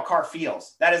not how a car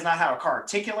feels. That is not how a car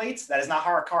articulates. That is not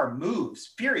how a car moves,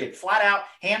 period, flat out,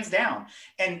 hands down.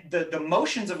 And the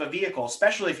motions of a vehicle,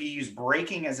 especially if you use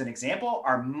braking as an example,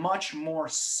 are much more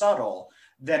subtle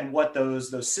than what those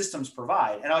systems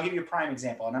provide. And I'll give you a prime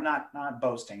example, and I'm not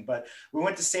boasting, but we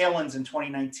went to Salins in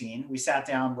 2019. We sat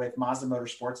down with Mazda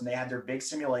Motorsports, and they had their big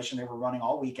simulation they were running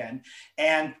all weekend.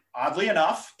 And oddly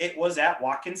enough, it was at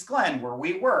Watkins Glen where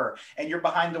we were, and you're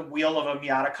behind the wheel of a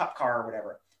Miata Cup car or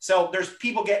whatever. So there's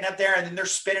people getting up there and then they're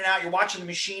spinning out. You're watching the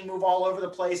machine move all over the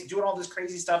place, doing all this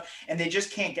crazy stuff, and they just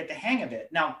can't get the hang of it.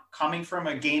 Now, coming from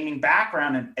a gaming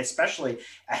background, and especially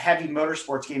a heavy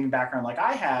motorsports gaming background like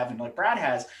I have and like Brad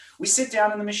has, we sit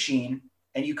down in the machine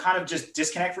and you kind of just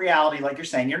disconnect reality, like you're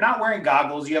saying. You're not wearing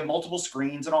goggles. You have multiple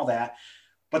screens and all that.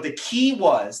 But the key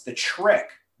was, the trick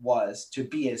was to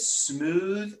be as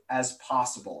smooth as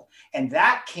possible. And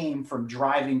that came from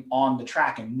driving on the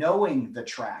track and knowing the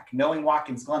track, knowing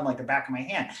Watkins Glen like the back of my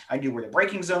hand. I knew where the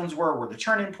braking zones were, where the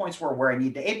turn-in points were, where I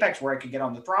need to apex, where I could get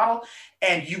on the throttle.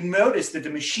 And you noticed that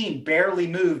the machine barely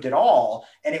moved at all.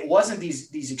 And it wasn't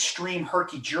these extreme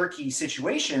herky-jerky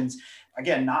situations.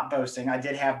 Again, not boasting. I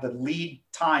did have the lead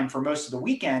time for most of the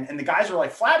weekend, and the guys were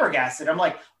like flabbergasted. I'm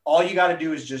like, all you got to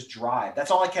do is just drive. That's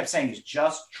all I kept saying, is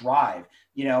just drive,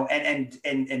 you know,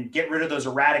 and get rid of those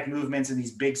erratic movements and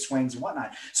these big swings and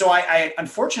whatnot. So I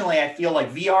unfortunately, I feel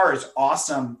like VR is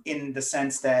awesome in the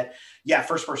sense that, yeah,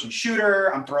 first person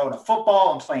shooter, I'm throwing a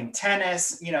football, I'm playing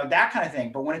tennis, you know, that kind of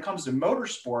thing. But when it comes to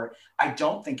motorsport, I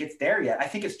don't think it's there yet. I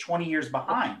think it's 20 years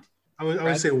behind. I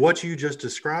would say what you just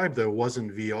described, though,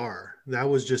 wasn't VR. That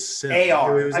was just sim.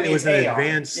 AR. It was an AR.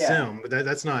 advanced sim, but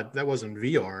that wasn't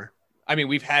VR. I mean,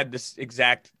 we've had this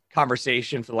exact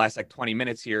conversation for the last like 20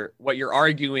 minutes here. What you're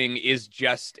arguing is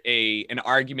just an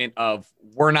argument of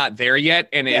we're not there yet.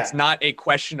 And it's not a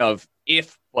question of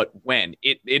if, but when.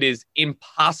 It is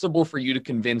impossible for you to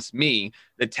convince me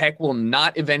that tech will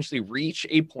not eventually reach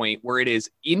a point where it is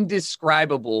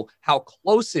indescribable how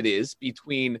close it is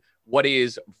between what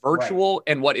is virtual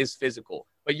and what is physical.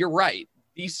 But you're right.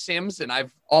 These sims, and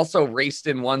I've also raced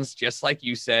in ones just like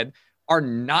you said, are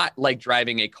not like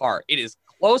driving a car. It is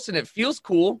close and it feels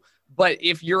cool. But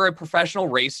if you're a professional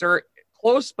racer,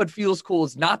 close but feels cool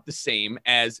is not the same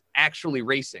as actually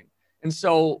racing. And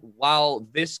so while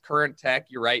this current tech,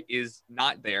 you're right, is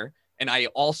not there, and I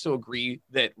also agree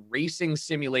that racing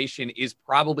simulation is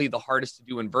probably the hardest to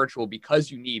do in virtual because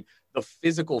you need the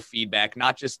physical feedback,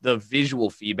 not just the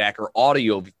visual feedback or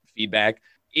audio feedback.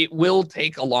 It will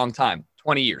take a long time,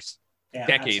 20 years,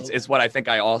 decades absolutely. Is what I think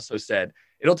I also said.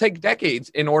 It'll take decades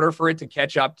in order for it to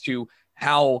catch up to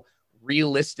how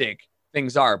realistic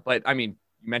things are. But I mean,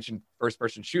 you mentioned first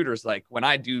person shooters. Like when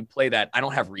I do play that, I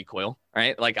don't have recoil,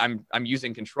 right? Like I'm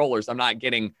using controllers. I'm not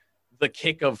getting the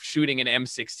kick of shooting an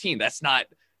M16. That's not,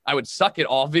 I would suck at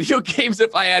all video games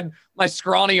if I had my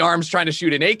scrawny arms trying to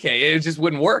shoot an AK. It just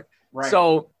wouldn't work. Right.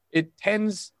 So it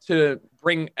tends to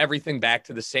bring everything back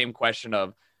to the same question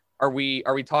of, are we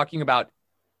talking about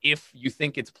if you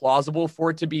think it's plausible for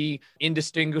it to be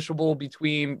indistinguishable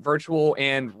between virtual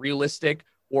and realistic,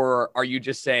 or are you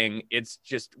just saying it's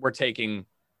just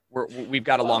we've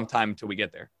got a long time until we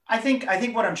get there? I think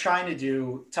what I'm trying to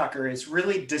do, Tucker, is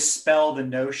really dispel the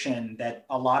notion that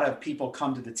a lot of people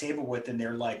come to the table with, and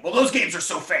they're like, well, those games are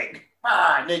so fake.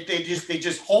 They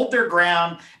just hold their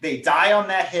ground. They die on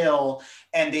that hill,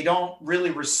 and they don't really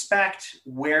respect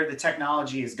where the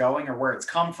technology is going or where it's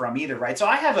come from either, right? So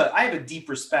I have a deep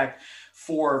respect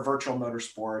for virtual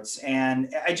motorsports.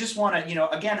 And I just want to,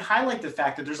 again, highlight the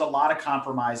fact that there's a lot of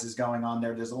compromises going on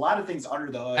there. There's a lot of things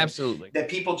under the hood absolutely that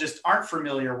people just aren't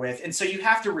familiar with. And so you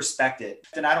have to respect it.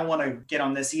 And I don't want to get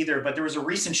on this either, but there was a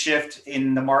recent shift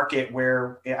in the market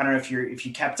where, I don't know if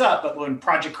you kept up, but when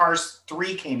Project Cars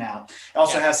 3 came out, It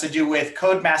also has to do with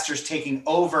Codemasters taking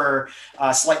over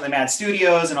Slightly Mad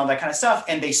Studios and all that kind of stuff,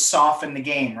 and they soften the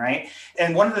game, right?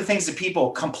 And one of the things that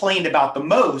people complained about the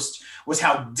most was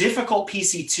how difficult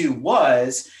PC2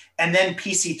 was. And then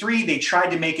PC3, they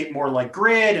tried to make it more like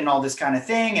Grid and all this kind of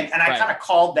thing. And I kind of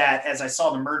called that as I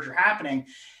saw the merger happening.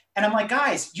 And I'm like,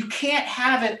 guys, you can't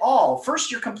have it all. First,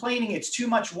 you're complaining it's too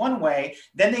much one way.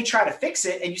 Then they try to fix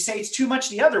it and you say it's too much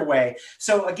the other way.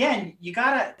 So again, you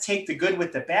got to take the good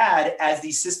with the bad as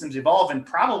these systems evolve and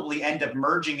probably end up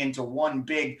merging into one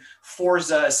big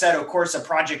Forza, Assetto Corsa,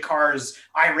 Project Cars,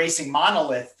 iRacing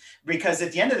monolith. Because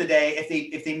at the end of the day,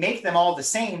 if they make them all the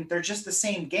same, they're just the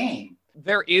same game.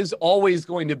 There is always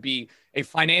going to be a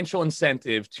financial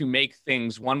incentive to make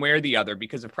things one way or the other,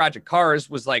 because if Project Cars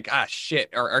was like, shit,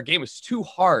 our game is too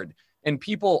hard, and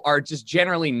people are just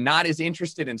generally not as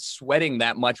interested in sweating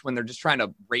that much when they're just trying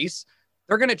to race,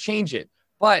 they're going to change it.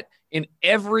 But in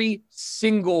every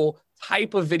single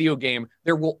type of video game,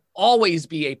 there will always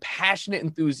be a passionate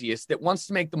enthusiast that wants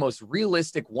to make the most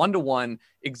realistic one-to-one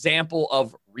example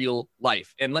of real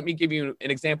life. And let me give you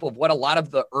an example of what a lot of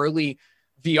the early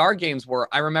VR games were.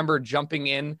 I remember jumping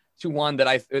in to one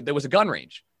that there was a gun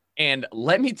range. And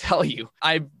let me tell you,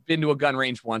 I've been to a gun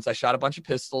range once. I shot a bunch of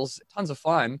pistols, tons of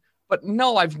fun, but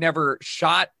no, I've never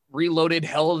shot, reloaded,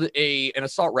 held an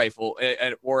assault rifle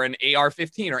or an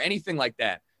AR-15 or anything like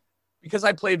that. Because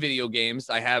I play video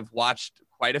games, I have watched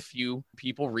quite a few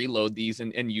people reload these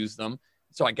and use them.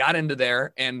 So I got into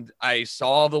there and I saw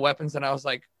all the weapons and I was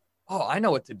like, oh, I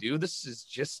know what to do. This is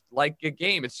just like a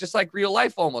game. It's just like real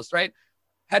life almost, right?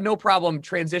 Had no problem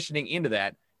transitioning into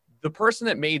that. The person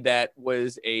that made that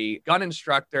was a gun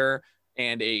instructor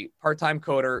and a part-time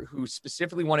coder who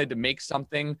specifically wanted to make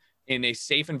something in a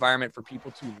safe environment for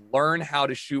people to learn how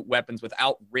to shoot weapons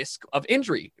without risk of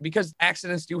injury, because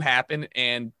accidents do happen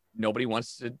and nobody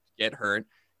wants to get hurt.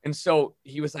 And so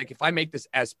he was like, if I make this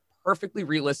as perfectly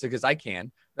realistic as I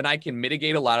can, then I can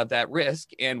mitigate a lot of that risk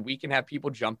and we can have people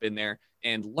jump in there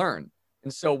and learn.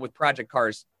 And so with Project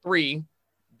Cars 3,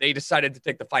 they decided to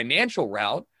take the financial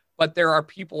route, but there are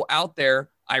people out there,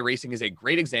 iRacing is a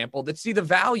great example, that see the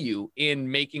value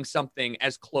in making something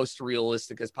as close to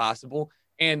realistic as possible.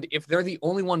 And if they're the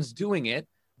only ones doing it,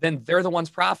 then they're the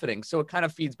ones profiting. So it kind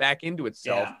of feeds back into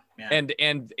itself.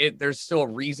 And there's still a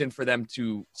reason for them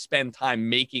to spend time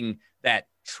making that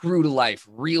true to life,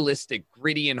 realistic,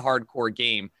 gritty and hardcore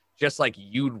game, just like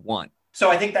you'd want. So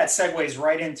I think that segues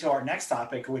right into our next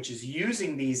topic, which is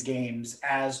using these games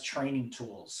as training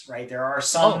tools, right? There are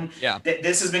some,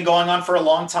 this has been going on for a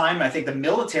long time. I think the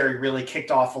military really kicked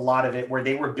off a lot of it, where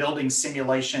they were building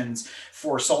simulations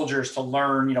for soldiers to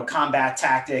learn, combat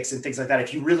tactics and things like that.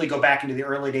 If you really go back into the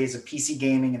early days of PC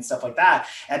gaming and stuff like that,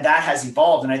 and that has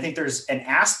evolved. And I think there's an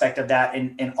aspect of that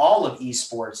in all of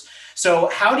esports. So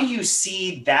how do you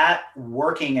see that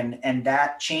working and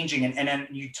that changing? And then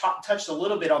you touched a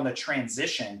little bit on the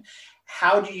transition.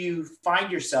 How do you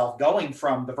find yourself going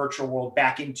from the virtual world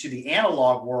back into the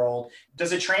analog world?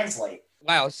 Does it translate?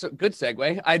 Wow, so good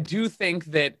segue. I do think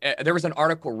that there was an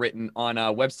article written on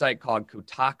a website called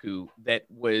Kotaku that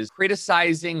was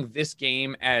criticizing this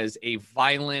game as a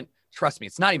violent, trust me,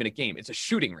 it's not even a game, it's a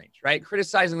shooting range, right?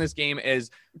 Criticizing this game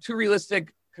as too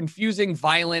realistic, confusing,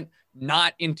 violent,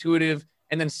 not intuitive.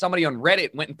 And then somebody on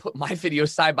Reddit went and put my video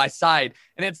side by side.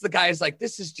 And it's the guy's like,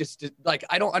 this is just like,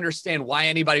 I don't understand why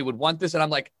anybody would want this. And I'm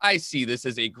like, I see this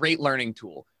as a great learning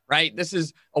tool, right? This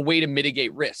is a way to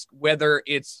mitigate risk, whether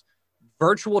it's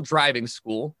virtual driving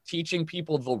school, teaching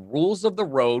people the rules of the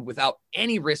road without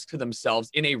any risk to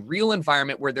themselves in a real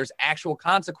environment where there's actual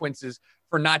consequences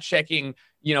for not checking,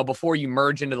 before you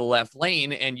merge into the left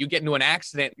lane and you get into an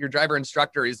accident, your driver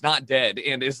instructor is not dead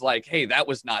and is like, hey, that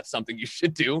was not something you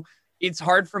should do. It's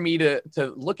hard for me to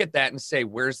look at that and say,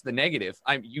 where's the negative?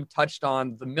 You touched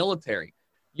on the military.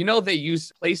 They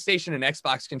use PlayStation and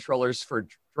Xbox controllers for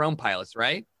drone pilots,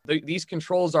 right? These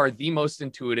controls are the most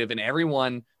intuitive, and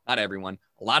not everyone,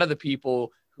 a lot of the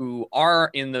people who are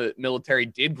in the military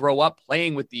did grow up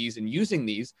playing with these and using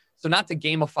these. So not to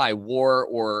gamify war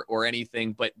or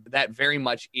anything, but that very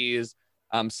much is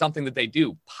something that they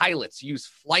do. Pilots use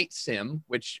Flight Sim,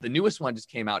 which the newest one just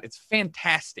came out. It's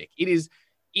fantastic. It is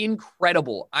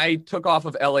incredible. I took off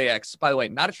of LAX, by the way,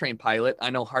 not a trained pilot.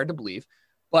 I know, hard to believe,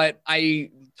 but I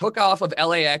took off of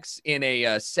LAX in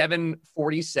a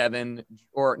 747, it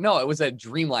was a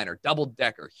Dreamliner, double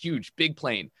decker, huge, big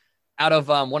plane, out of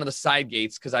one of the side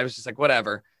gates, because I was just like,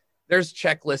 whatever. There's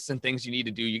checklists and things you need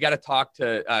to do. You got to talk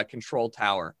to Control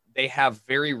Tower. They have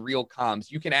very real comms.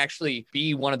 You can actually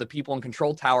be one of the people in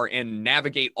Control Tower and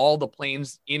navigate all the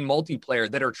planes in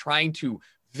multiplayer that are trying to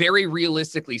very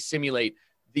realistically simulate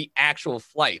the actual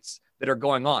flights. that are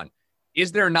going on.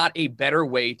 Is there not a better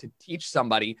way to teach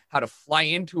somebody how to fly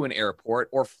into an airport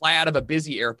or fly out of a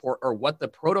busy airport, or what the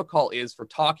protocol is for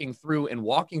talking through and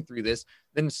walking through this,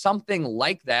 than something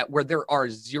like that where there are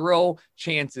zero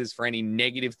chances for any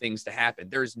negative things to happen?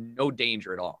 There's no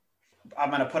danger at all. I'm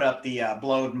going to put up the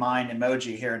blown mind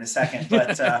emoji here in a second.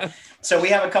 But so we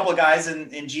have a couple of guys in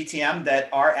GTM that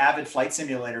are avid flight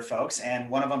simulator folks. And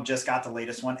one of them just got the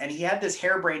latest one. And he had this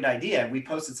harebrained idea. We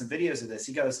posted some videos of this.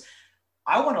 He goes,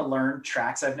 I want to learn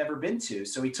tracks I've never been to.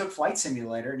 So he took Flight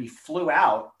Simulator and he flew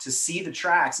out to see the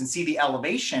tracks and see the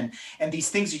elevation and these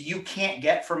things that you can't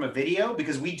get from a video,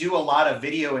 because we do a lot of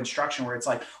video instruction where it's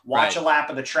like, watch a lap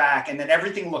of the track and then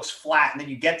everything looks flat. And then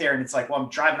you get there and it's like, well, I'm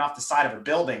driving off the side of a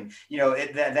building. You know,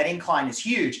 that incline is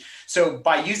huge. So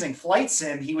by using Flight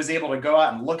Sim, he was able to go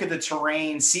out and look at the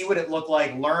terrain, see what it looked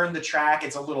like, learn the track.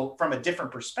 It's a little from a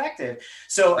different perspective.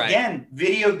 So again,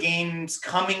 video games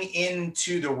coming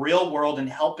into the real world and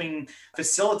helping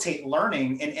facilitate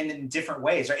learning in different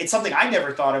ways, right? It's something I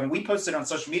never thought of. And we posted on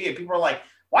social media. People are like,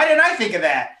 why didn't I think of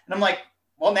that? And I'm like,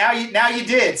 well, now you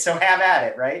did. So have at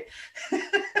it, right?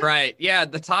 Right. Yeah.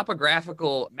 The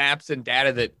topographical maps and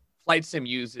data that Flight Sim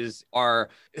uses are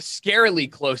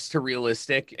scarily close to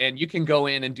realistic. And you can go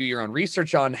in and do your own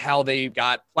research on how they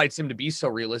got Flight Sim to be so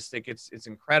realistic. It's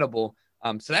incredible.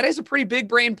 So that is a pretty big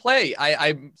brain play.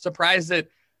 I'm surprised that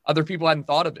other people hadn't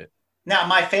thought of it. Now,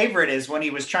 my favorite is when he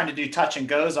was trying to do touch and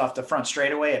goes off the front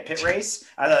straightaway at pit race.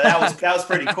 I thought that was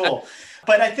pretty cool.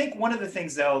 But I think one of the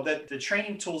things, though, that the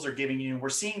training tools are giving you, and we're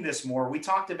seeing this more. We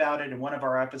talked about it in one of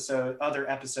our other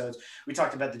episodes. We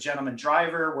talked about the gentleman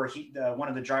driver, where one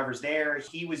of the drivers there,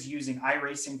 he was using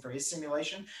iRacing for his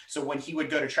simulation. So when he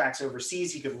would go to tracks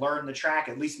overseas, he could learn the track,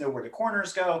 at least know where the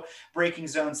corners go, braking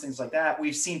zones, things like that.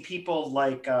 We've seen people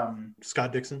like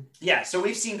Scott Dixon. Yeah, so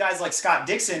we've seen guys like Scott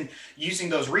Dixon using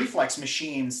those reflex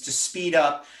machines to speed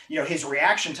up, his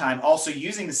reaction time, also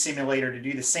using the simulator to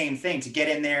do the same thing, to get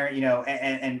in there,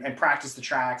 and practice the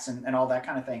tracks and all that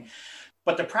kind of thing.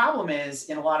 But the problem is,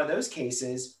 in a lot of those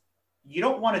cases, you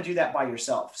don't want to do that by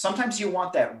yourself. Sometimes you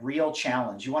want that real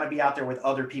challenge. You want to be out there with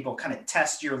other people, kind of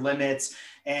test your limits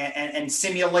and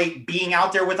simulate being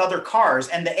out there with other cars.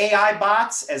 And the AI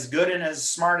bots, as good and as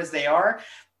smart as they are,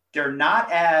 they're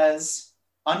not as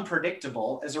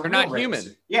unpredictable as a real race. They're not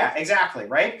human. Yeah, exactly.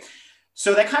 Right.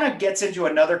 So that kind of gets into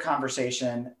another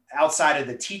conversation outside of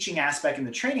the teaching aspect and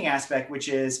the training aspect, which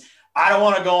is, I don't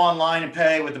want to go online and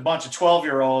play with a bunch of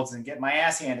 12-year-olds and get my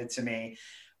ass handed to me.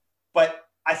 But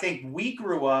I think we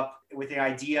grew up with the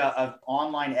idea of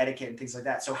online etiquette and things like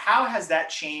that. So how has that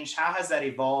changed? How has that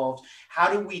evolved?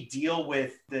 How do we deal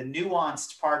with the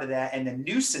nuanced part of that and the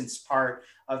nuisance part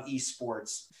of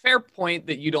esports? Fair point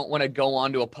that you don't want to go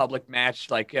onto a public match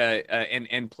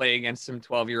and play against some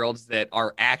 12-year-olds that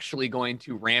are actually going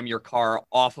to ram your car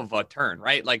off of a turn,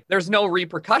 right? Like, there's no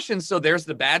repercussions. So there's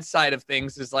the bad side of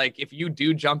things, is like, if you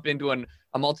do jump into a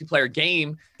multiplayer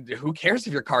game, who cares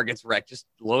if your car gets wrecked? Just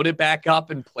load it back up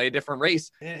and play a different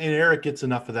race. And Eric gets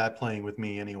enough of that playing with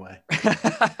me anyway.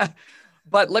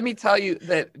 But let me tell you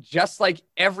that just like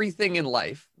everything in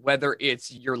life, whether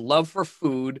it's your love for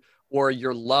food or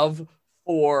your love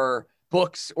for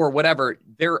books or whatever,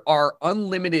 there are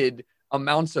unlimited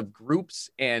amounts of groups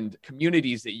and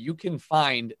communities that you can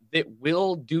find that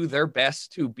will do their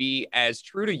best to be as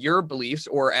true to your beliefs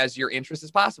or as your interests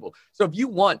as possible. So if you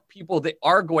want people that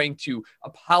are going to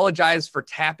apologize for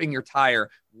tapping your tire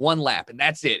one lap and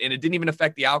that's it, and it didn't even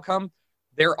affect the outcome,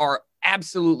 there are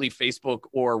absolutely Facebook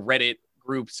or Reddit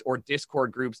groups or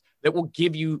Discord groups that will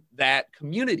give you that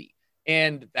community.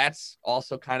 And that's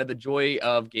also kind of the joy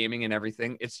of gaming and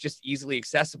everything. It's just easily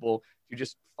accessible. You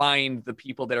just find the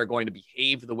people that are going to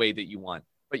behave the way that you want.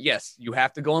 But yes, you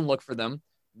have to go and look for them.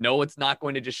 No, it's not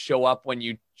going to just show up when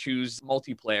you choose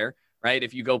multiplayer, right?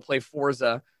 If you go play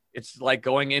Forza, it's like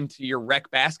going into your rec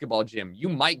basketball gym. You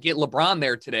might get LeBron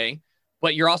there today,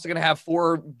 but you're also going to have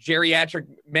 4 geriatric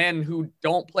men who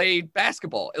don't play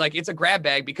basketball. Like, it's a grab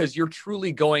bag because you're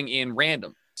truly going in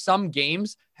random. Some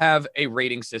games have a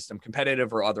rating system,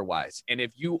 competitive or otherwise. And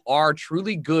if you are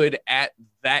truly good at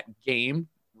that game,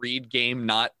 read game,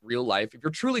 not real life, if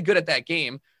you're truly good at that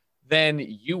game, then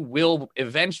you will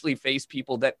eventually face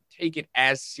people that take it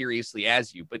as seriously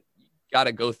as you, but you got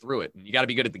to go through it and you got to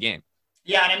be good at the game.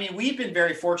 Yeah, and I mean, we've been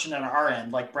very fortunate on our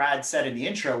end. Like Brad said in the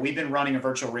intro, we've been running a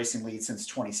virtual racing league since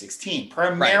 2016, Right.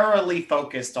 primarily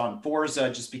focused on Forza,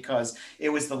 just because it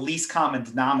was the least common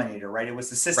denominator, right? It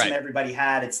was the system Right. everybody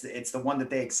had. It's the one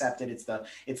that they accepted. It's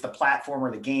the platform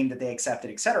or the game that they accepted,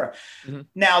 etc. Hmm.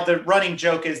 Now, the running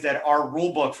joke is that our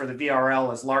rule book for the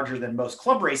VRL is larger than most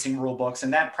club racing rule books,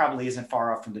 and that probably isn't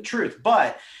far off from the truth.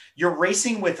 But you're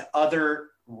racing with other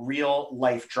real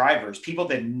life drivers, people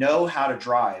that know how to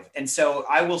drive. And so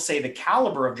I will say the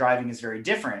caliber of driving is very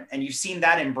different. And you've seen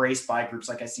that embraced by groups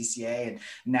like SCCA and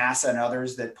NASA and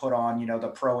others that put on, the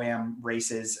Pro-Am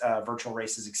races, virtual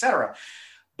races, et cetera.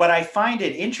 But I find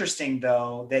it interesting,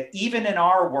 though, that even in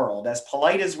our world, as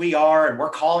polite as we are, and we're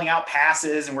calling out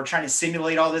passes and we're trying to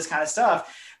simulate all this kind of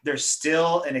stuff, there's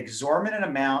still an exorbitant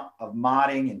amount of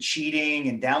modding and cheating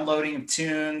and downloading of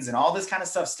tunes and all this kind of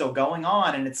stuff still going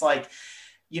on. And it's like,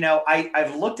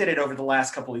 I've looked at it over the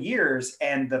last couple of years,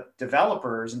 and the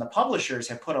developers and the publishers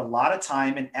have put a lot of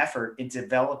time and effort in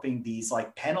developing these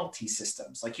like penalty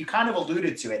systems. Like you kind of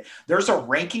alluded to it. There's a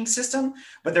ranking system,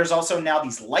 but there's also now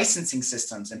these licensing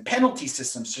systems and penalty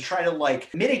systems to try to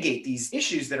like mitigate these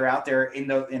issues that are out there in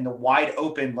the wide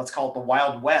open, let's call it the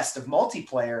Wild West of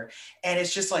multiplayer. And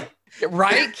it's just like,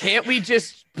 Right? Can't we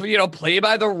just, play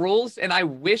by the rules? And I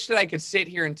wish that I could sit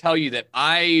here and tell you that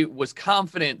I was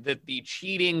confident that the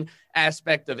cheating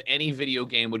aspect of any video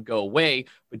game would go away.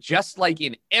 But just like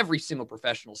in every single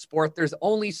professional sport, there's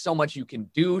only so much you can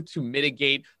do to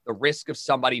mitigate the risk of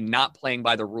somebody not playing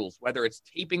by the rules, whether it's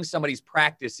taping somebody's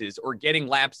practices or getting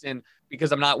laps in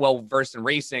because I'm not well versed in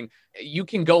racing. You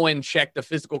can go and check the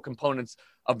physical components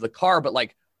of the car, but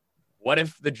like, what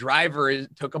if the driver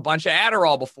took a bunch of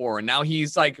Adderall before and now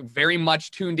he's like very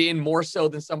much tuned in more so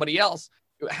than somebody else?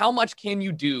 How much can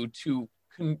you do to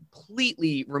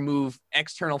completely remove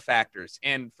external factors?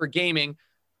 And for gaming,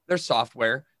 there's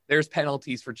software, there's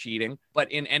penalties for cheating,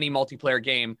 but in any multiplayer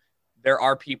game, there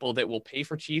are people that will pay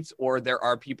for cheats, or there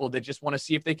are people that just want to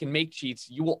see if they can make cheats.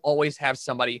 You will always have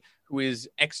somebody who is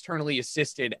externally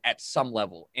assisted at some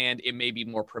level, and it may be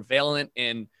more prevalent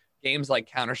in games like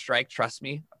Counter-Strike. Trust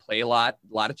me, I play a lot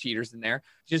of cheaters in there.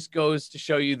 Just goes to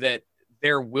show you that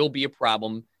there will be a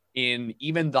problem in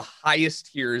even the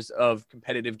highest tiers of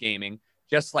competitive gaming,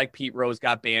 just like Pete Rose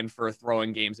got banned for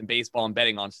throwing games in baseball and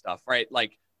betting on stuff, right?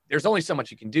 Like there's only so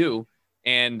much you can do.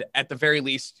 And at the very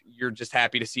least, you're just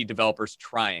happy to see developers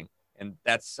trying. And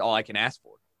that's all I can ask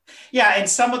for. Yeah, and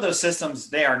some of those systems,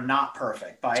 they are not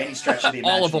perfect by any stretch of the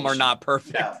imagination. All of them are not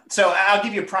perfect. No. So I'll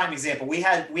give you a prime example. We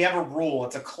have a rule.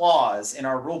 It's a clause in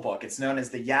our rule book. It's known as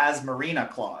the Yas Marina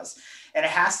clause. And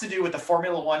it has to do with the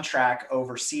Formula One track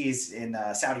overseas in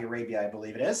Saudi Arabia, I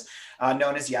believe it is,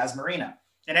 known as Yas Marina.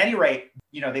 At any rate,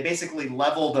 they basically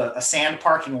leveled a sand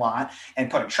parking lot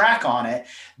and put a track on it.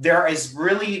 There is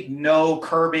really no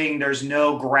curbing. There's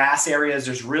no grass areas.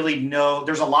 There's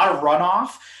a lot of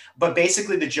runoff. But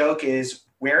basically the joke is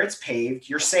where it's paved,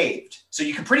 you're saved. So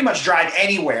you can pretty much drive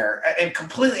anywhere and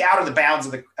completely out of the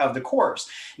bounds of the course.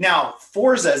 Now,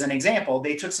 Forza, as an example,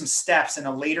 they took some steps in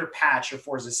a later patch of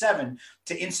Forza 7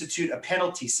 to institute a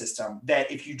penalty system that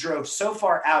if you drove so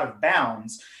far out of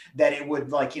bounds that it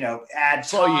would add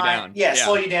slow time. You down. Yeah,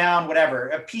 slow you down, whatever.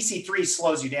 A PC3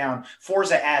 slows you down.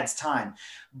 Forza adds time.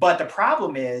 But the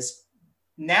problem is,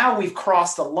 now we've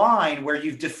crossed the line where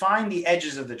you've defined the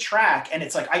edges of the track, and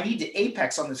it's like, I need to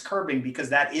apex on this curbing because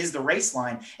that is the race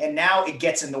line, and now it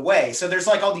gets in the way. So there's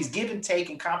like all these give and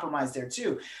take and compromise there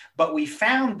too. But we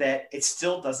found that it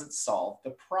still doesn't solve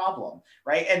the problem,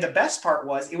 right? And the best part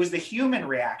was it was the human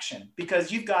reaction,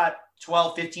 because you've got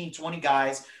 12, 15, 20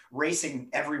 guys racing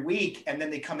every week, and then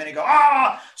they come in and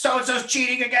go, so-and-so's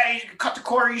cheating again, you can cut the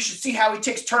corner, you should see how he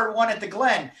takes turn one at the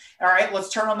Glen. All right, let's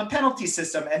turn on the penalty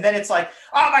system. And then it's like,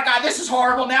 oh my God, this is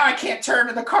horrible, now I can't turn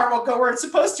and the car won't go where it's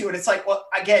supposed to. And it's like, well,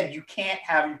 again, you can't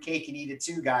have your cake and eat it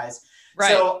too, guys.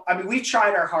 Right. So, I mean, we've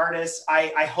tried our hardest.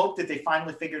 I hope that they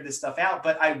finally figure this stuff out,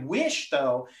 but I wish,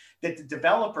 though, that the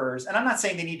developers, and I'm not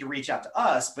saying they need to reach out to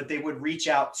us, but they would reach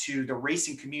out to the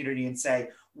racing community and say,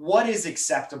 what is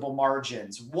acceptable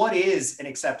margins? What is an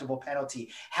acceptable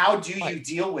penalty? How do you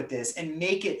deal with this and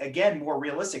make it, again, more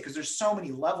realistic? Because there's so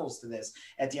many levels to this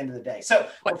at the end of the day. So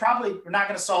we're not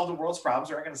going to solve the world's problems.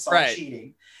 We're not going to solve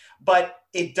cheating. But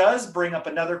it does bring up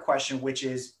another question, which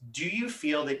is, do you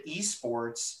feel that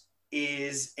esports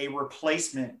is a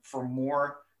replacement for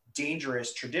more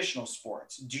dangerous traditional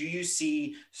sports? Do you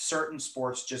see certain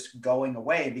sports just going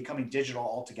away and becoming digital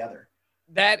altogether?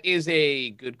 That is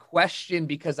a good question,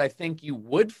 because I think you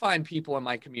would find people in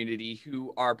my community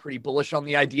who are pretty bullish on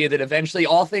the idea that eventually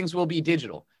all things will be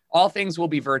digital. All things will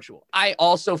be virtual. I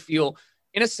also feel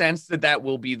in a sense that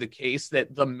will be the case,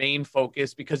 that the main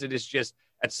focus, because it is just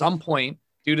at some point,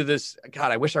 due to this,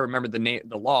 God, I wish I remembered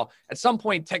the law. At some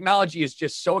point, technology is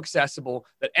just so accessible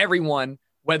that everyone,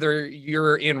 whether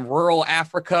you're in rural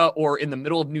Africa or in the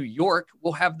middle of New York,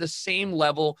 will have the same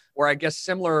level, or I guess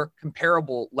similar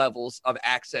comparable levels of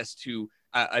access to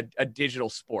a digital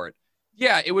sport.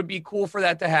 Yeah, it would be cool for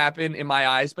that to happen in my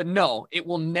eyes, but no, it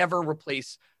will never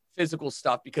replace physical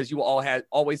stuff, because you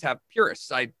always have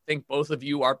purists. I think both of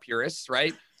you are purists,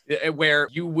 right? Where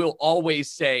you will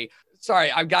always say,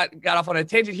 sorry, I got off on a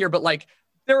tangent here, but like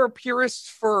there are purists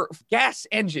for gas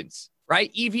engines,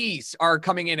 right? EVs are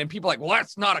coming in and people are like, well,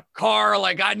 that's not a car.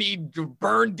 Like I need to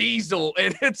burn diesel.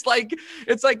 And it's like,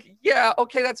 yeah,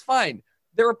 okay, that's fine.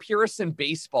 There are purists in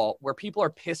baseball where people are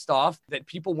pissed off that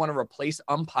people want to replace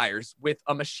umpires with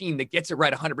a machine that gets it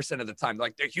right 100% of the time.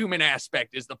 Like the human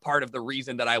aspect is the part of the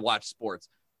reason that I watch sports.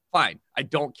 Fine. I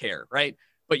don't care. Right.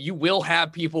 But you will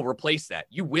have people replace that.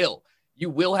 You will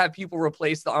have people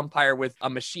replace the umpire with a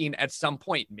machine at some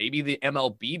point. Maybe the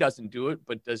MLB doesn't do it,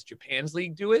 but does Japan's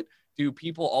league do it? Do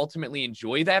people ultimately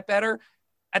enjoy that better?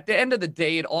 At the end of the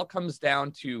day, it all comes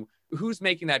down to who's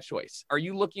making that choice. Are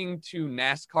you looking to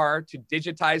NASCAR to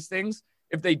digitize things?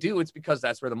 If they do, it's because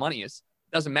that's where the money is.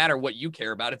 It doesn't matter what you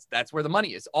care about. That's where the money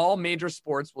is. All major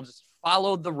sports will just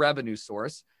follow the revenue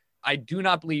source. I do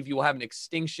not believe you will have an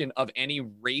extinction of any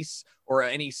race or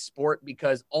any sport,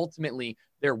 because ultimately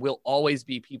there will always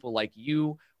be people like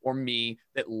you or me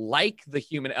that like the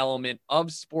human element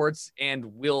of sports and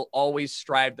will always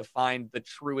strive to find the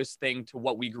truest thing to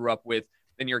what we grew up with.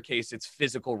 In your case, it's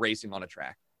physical racing on a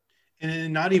track.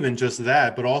 And not even just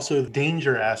that, but also the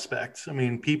danger aspects. I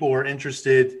mean, people are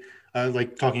interested,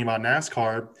 like talking about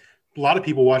NASCAR. A lot of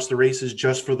people watch the races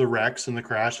just for the wrecks and the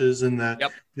crashes and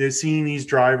they're seeing these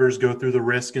drivers go through the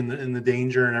risk and the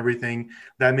danger and everything.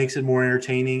 That makes it more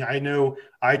entertaining. I know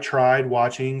I tried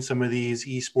watching some of these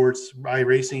esports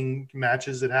iRacing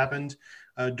matches that happened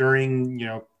during,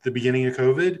 the beginning of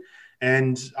COVID.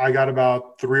 And I got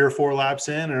about 3 or 4 laps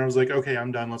in and I was like, okay,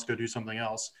 I'm done. Let's go do something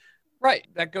else. Right.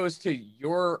 That goes to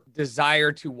your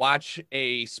desire to watch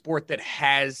a sport that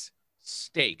has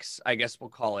stakes, I guess we'll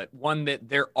call it, one that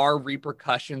there are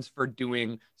repercussions for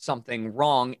doing something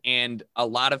wrong. And a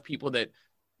lot of people that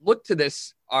look to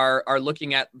this are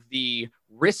looking at the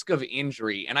risk of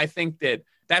injury. And I think that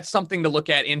that's something to look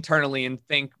at internally and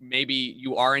think maybe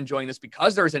you are enjoying this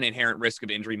because there's an inherent risk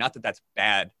of injury. Not that that's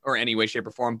bad or any way, shape,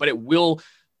 or form, but it will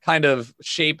kind of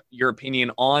shape your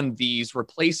opinion on these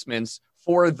replacements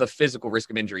for the physical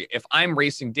risk of injury. If I'm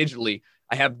racing digitally,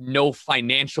 I have no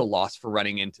financial loss for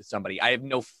running into somebody. I have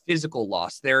no physical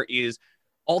loss. There is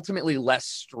ultimately less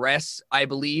stress, I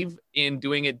believe, in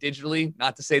doing it digitally.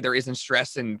 Not to say there isn't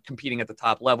stress in competing at the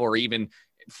top level or even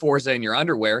Forza in your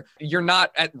underwear. You're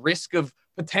not at risk of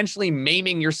potentially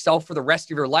maiming yourself for the rest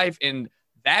of your life. And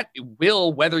that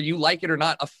will, whether you like it or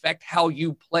not, affect how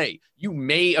you play. You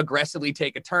may aggressively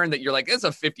take a turn that you're like, it's a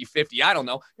 50-50. I don't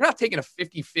know. You're not taking a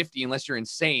 50-50 unless you're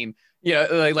insane.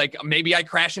 Like maybe I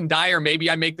crash and die, or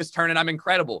maybe I make this turn and I'm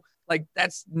incredible. Like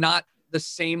that's not the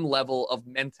same level of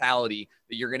mentality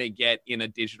that you're going to get in a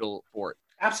digital sport.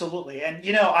 Absolutely. And,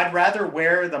 I'd rather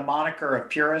wear the moniker of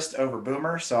purist over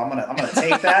boomer. So I'm going to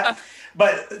take that.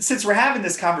 But since we're having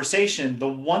this conversation, the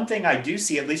one thing I do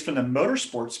see, at least from the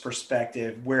motorsports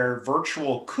perspective, where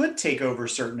virtual could take over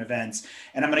certain events,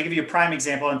 and I'm going to give you a prime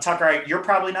example. And Tucker, you're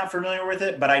probably not familiar with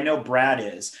it, but I know Brad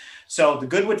is. So the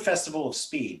Goodwood Festival of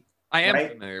Speed. I am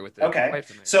familiar with it. Okay.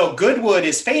 So Goodwood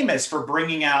is famous for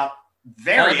bringing out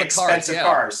very expensive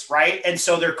cars, right? And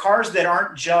so they're cars that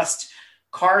aren't just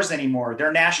cars anymore.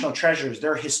 They're national treasures.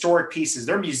 They're historic pieces.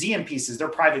 They're museum pieces. They're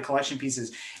private collection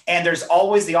pieces. And there's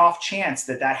always the off chance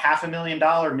that $500,000,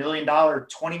 $1 million,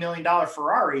 $20 million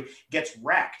Ferrari gets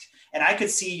wrecked. And I could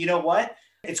see, you know what?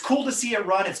 It's cool to see it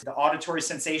run. It's the auditory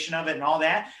sensation of it and all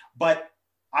that. But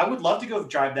I would love to go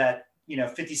drive that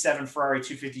 57 Ferrari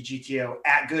 250 GTO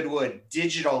at Goodwood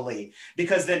digitally,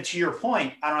 because then to your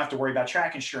point, I don't have to worry about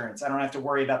track insurance. I don't have to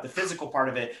worry about the physical part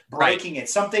of it, breaking it,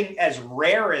 something as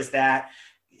rare as that,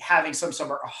 having some sort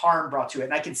of harm brought to it.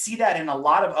 And I can see that in a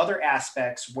lot of other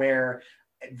aspects where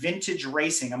vintage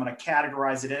racing, I'm going to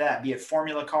categorize it at that, be it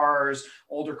formula cars,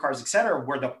 older cars, et cetera,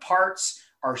 where the parts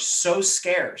are so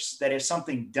scarce that if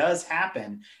something does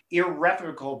happen,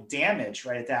 irreparable damage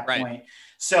right at that point.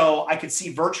 So I could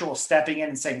see virtual stepping in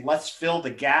and saying, let's fill the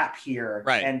gap here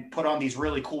and put on these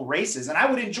really cool races. And I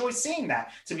would enjoy seeing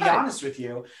that, to be honest with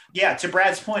you. Yeah, to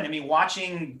Brad's point, I mean,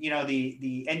 watching,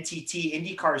 the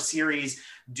NTT IndyCar series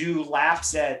do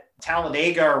laps at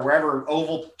Talladega or wherever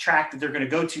oval track that they're going to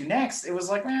go to next, it was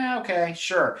like, okay,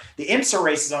 sure. The IMSA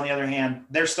races, on the other hand,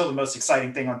 they're still the most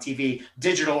exciting thing on TV,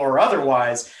 digital or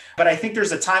otherwise. But I think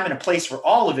there's a time and a place for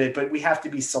all of it, but we have to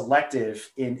be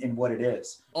selective in what it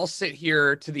is. I'll sit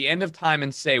here to the end of time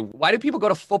and say, why do people go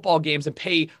to football games and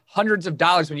pay hundreds of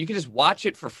dollars when you can just watch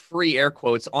it for free, air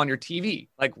quotes, on your TV?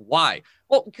 Like, why?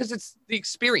 Well, because it's the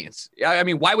experience. I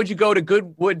mean, why would you go to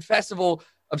Goodwood Festival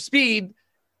of Speed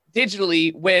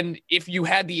digitally when if you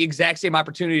had the exact same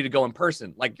opportunity to go in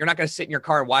person? Like, you're not going to sit in your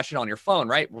car and watch it on your phone,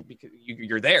 right? Well, because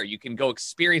you're there. You can go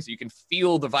experience it. You can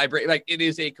feel the vibration. Like, it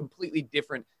is a completely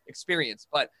different experience.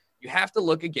 But you have to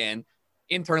look again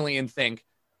internally and think,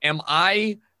 am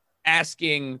I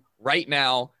asking right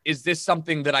now, is this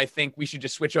something that I think we should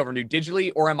just switch over to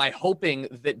digitally? Or am I hoping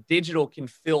that digital can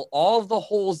fill all of the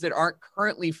holes that aren't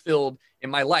currently filled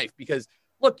in my life? Because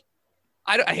look,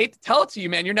 I hate to tell it to you,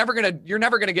 man, you're never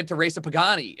gonna get to race a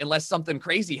Pagani unless something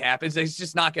crazy happens. It's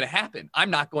just not gonna happen.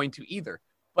 I'm not going to either.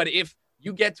 But if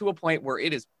you get to a point where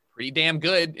it is pretty damn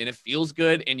good and it feels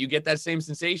good and you get that same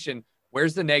sensation,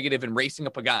 where's the negative in racing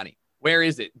a Pagani? Where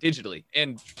is it digitally?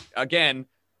 And again,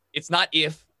 it's not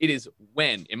if, it is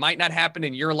when. It might not happen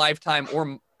in your lifetime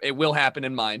or it will happen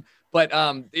in mine. But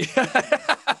it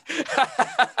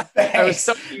was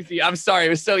so easy. I'm sorry. It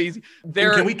was so easy.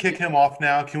 Can we kick him off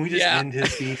now? Can we just end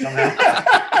his feed somehow?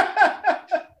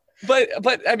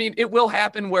 But I mean, it will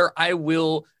happen where I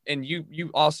will, and you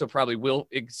also probably will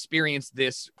experience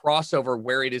this crossover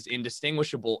where it is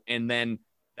indistinguishable. And then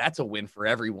that's a win for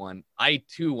everyone. I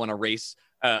too want to race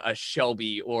a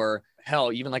Shelby or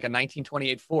hell, even like a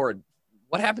 1928 Ford.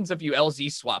 What happens if you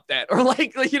LZ swap that? Or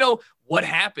like, what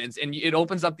happens? And it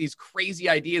opens up these crazy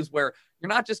ideas where you're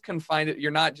not just confined,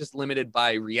 you're not just limited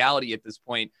by reality at this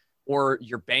point, or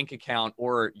your bank account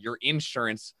or your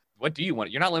insurance. What do you want?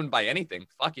 You're not limited by anything.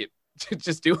 Fuck it.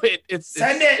 Just do it.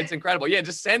 It's incredible. Yeah,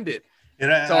 just send it.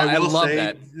 And I will love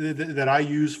say that I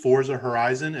use Forza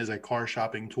Horizon as a car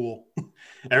shopping tool.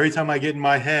 Every time I get in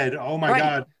my head, oh my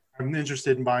God, I'm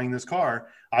interested in buying this car,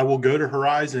 I will go to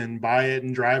Horizon, buy it,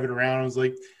 and drive it around. I was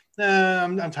like,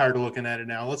 I'm tired of looking at it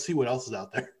now. Let's see what else is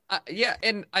out there. Yeah,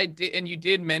 and you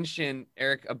did mention,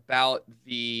 Eric, about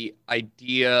the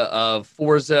idea of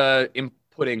Forza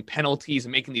inputting penalties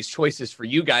and making these choices for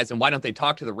you guys, and why don't they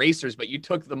talk to the racers? But you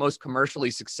took the most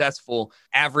commercially successful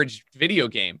average video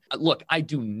game. Look, I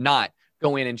do not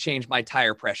go in and change my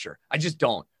tire pressure. I just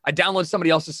don't. I download somebody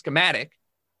else's schematic,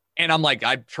 and I'm like,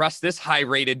 I trust this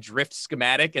high-rated drift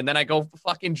schematic, and then I go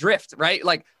fucking drift, right?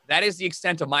 Like, that is the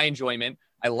extent of my enjoyment.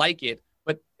 I like it,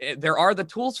 but there are the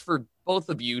tools for both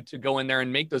of you to go in there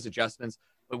and make those adjustments.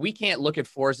 But we can't look at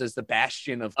Forza as the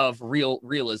bastion of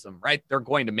realism, right? They're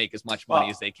going to make as much money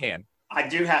as they can. I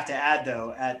do have to add,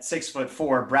 though, at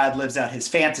 6'4", Brad lives out his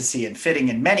fantasy and fitting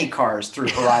in many cars through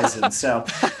Horizon. So,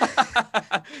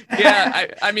 yeah,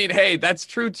 I mean, hey, that's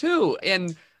true too.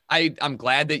 And I'm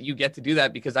glad that you get to do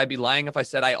that, because I'd be lying if I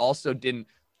said I also didn't,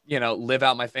 live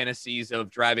out my fantasies of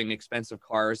driving expensive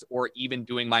cars or even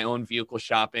doing my own vehicle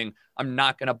shopping. I'm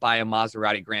not going to buy a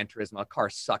Maserati Gran Turismo. A car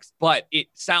sucks, but it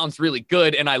sounds really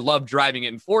good. And I love driving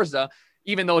it in Forza,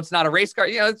 even though it's not a race car.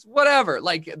 It's whatever.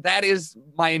 Like, that is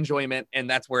my enjoyment. And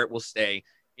that's where it will stay,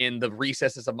 in the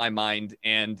recesses of my mind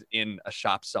and in a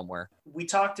shop somewhere. We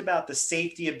talked about the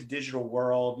safety of the digital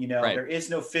world. There is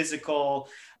no physical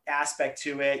aspect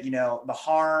to it. The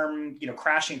harm,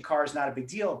 crashing a car is not a big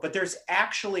deal, but there's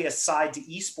actually a side to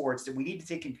esports that we need to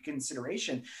take into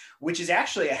consideration, which is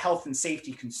actually a health and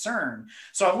safety concern.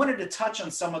 So I wanted to touch on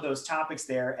some of those topics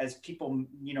there, as people,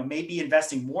 may be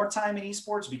investing more time in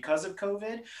esports because of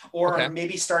COVID, or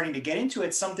maybe starting to get into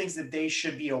it, some things that they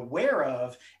should be aware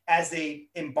of as they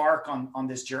embark on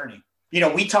this journey.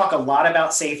 We talk a lot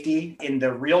about safety in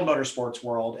the real motorsports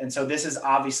world. And so this is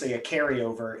obviously a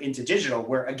carryover into digital,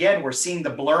 where, again, we're seeing the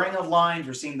blurring of lines,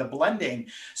 we're seeing the blending.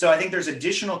 So I think there's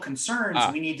additional concerns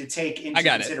we need to take into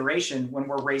consideration when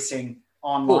we're racing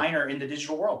online or in the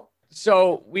digital world.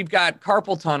 So we've got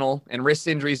carpal tunnel and wrist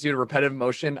injuries due to repetitive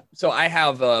motion. So I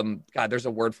have, there's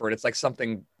a word for it. It's like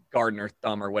something Gardner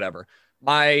thumb or whatever.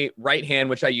 My right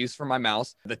hand, which I use for my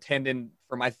mouse, the tendon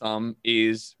for my thumb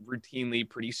is routinely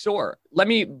pretty sore. Let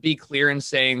me be clear in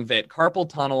saying that carpal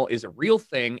tunnel is a real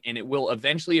thing, and it will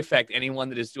eventually affect anyone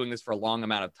that is doing this for a long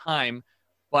amount of time.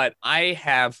 But I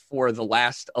have, for the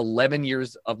last 11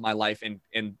 years of my life,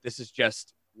 and this is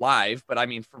just live, but I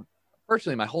mean, for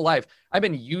virtually my whole life, I've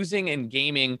been using and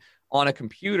gaming on a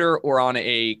computer or on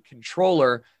a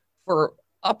controller for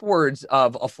upwards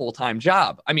of a full-time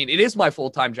job. I mean, it is my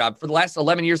full-time job. For the last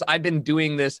 11 years, I've been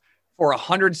doing this for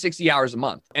 160 hours a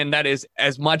month. And that is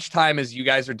as much time as you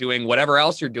guys are doing whatever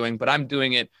else you're doing, but I'm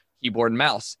doing it keyboard and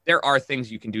mouse. There are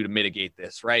things you can do to mitigate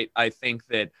this, right? I think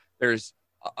that there's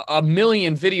a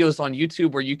million videos on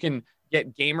YouTube where you can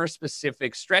get gamer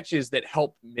specific stretches that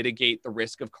help mitigate the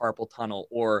risk of carpal tunnel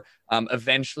or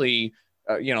eventually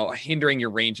hindering your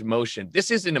range of motion.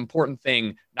 This is an important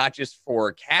thing, not just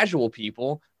for casual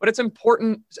people, but it's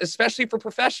important, especially for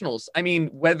professionals. I mean,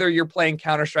 whether you're playing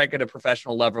Counter-Strike at a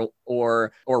professional level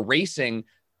or racing,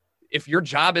 if your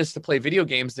job is to play video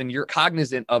games, then you're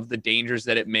cognizant of the dangers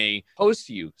that it may pose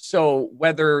to you. So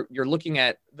whether you're looking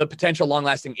at the potential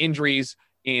long-lasting injuries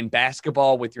in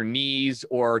basketball with your knees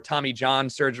or Tommy John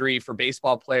surgery for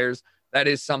baseball players, that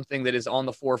is something that is on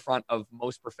the forefront of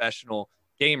most professional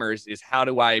gamers, is how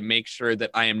do I make sure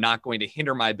that I am not going to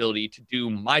hinder my ability to do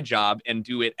my job and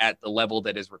do it at the level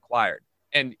that is required.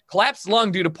 And collapsed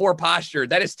lung due to poor posture,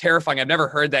 that is terrifying. I've never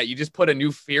heard that. You just put a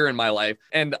new fear in my life.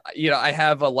 And, I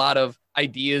have a lot of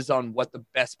ideas on what the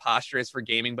best posture is for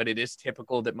gaming, but it is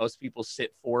typical that most people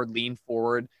sit forward, lean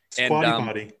forward. Squatty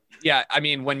body. Yeah, I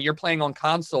mean, when you're playing on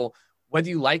console, whether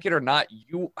you like it or not,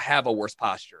 you have a worse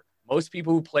posture. Most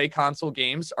people who play console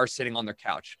games are sitting on their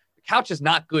couch. The couch is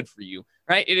not good for you,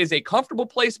 right? It is a comfortable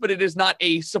place, but it is not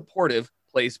a supportive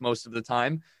place most of the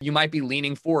time. You might be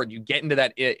leaning forward. You get into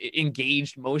that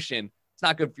engaged motion. It's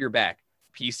not good for your back.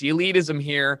 PC elitism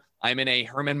here. I'm in a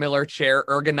Herman Miller chair,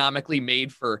 ergonomically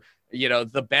made for,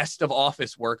 the best of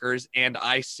office workers, and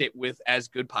I sit with as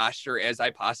good posture as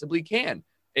I possibly can.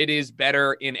 It is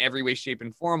better in every way, shape,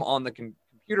 and form on the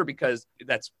computer because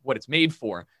that's what it's made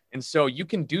for. And so you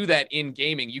can do that in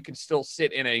gaming. You can still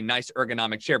sit in a nice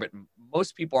ergonomic chair, but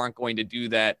most people aren't going to do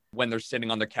that when they're sitting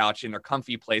on their couch in their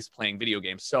comfy place playing video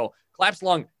games. So collapsed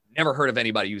lung, never heard of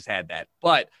anybody who's had that.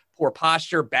 But poor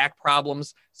posture, back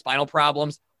problems, spinal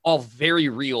problems, all very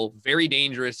real, very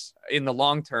dangerous in the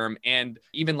long term. And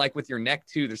even like with your neck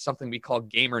too, there's something we call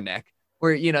gamer neck,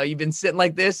 where, you've been sitting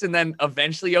like this and then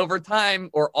eventually over time,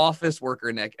 or office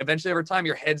worker neck, eventually over time,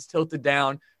 your head's tilted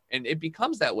down and it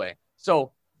becomes that way.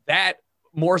 So that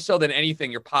more so than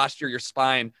anything, your posture, your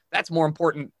spine, that's more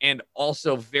important and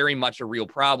also very much a real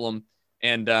problem.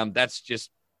 And I think that's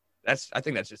just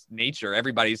nature.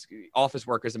 Everybody's office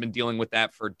workers have been dealing with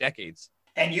that for decades.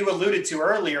 And you alluded to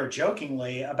earlier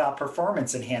jokingly about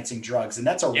performance enhancing drugs, and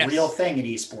that's a Yes. real thing in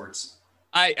esports.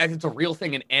 I think it's a real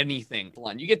thing in anything.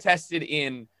 You get tested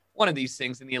in one of these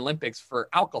things in the Olympics for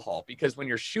alcohol, because when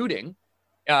you're shooting,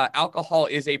 alcohol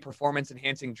is a performance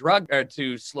enhancing drug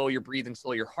to slow your breathing,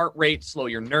 slow your heart rate, slow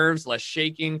your nerves, less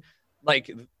shaking.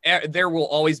 There will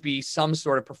always be some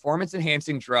sort of performance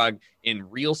enhancing drug in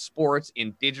real sports,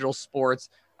 in digital sports.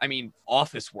 I mean,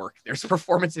 office work, there's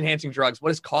performance enhancing drugs.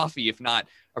 What is coffee if not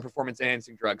a performance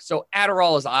enhancing drug? So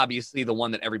Adderall is obviously the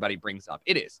one that everybody brings up.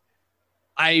 It is.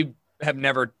 I have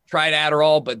never tried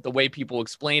Adderall, but the way people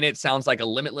explain it sounds like a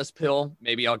limitless pill.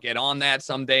 Maybe I'll get on that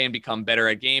someday and become better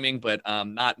at gaming, but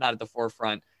not at the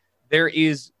forefront. There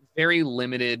is very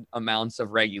limited amounts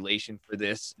of regulation for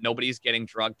this. Nobody's getting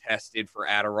drug tested for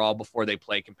Adderall before they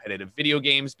play competitive video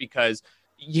games because,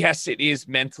 yes, it is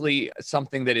mentally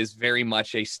something that is very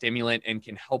much a stimulant and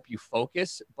can help you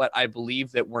focus. But I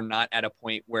believe that we're not at a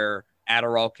point where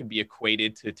Adderall can be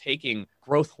equated to taking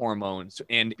growth hormones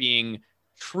and being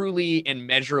truly and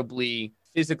measurably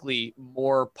physically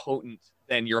more potent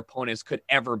than your opponents could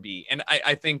ever be. And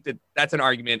I think that that's an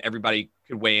argument everybody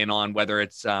could weigh in on, whether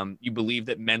it's you believe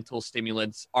that mental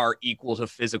stimulants are equal to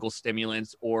physical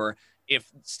stimulants, or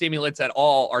if stimulants at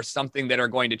all are something that are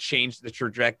going to change the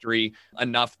trajectory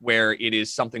enough where it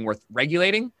is something worth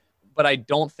regulating. But I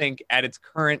don't think at its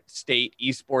current state,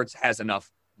 esports has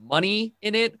enough money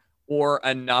in it or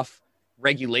enough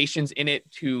regulations in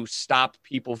it to stop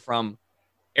people from,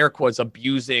 air quotes,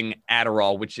 abusing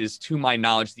Adderall, which is, to my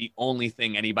knowledge, the only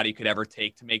thing anybody could ever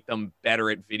take to make them better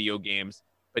at video games.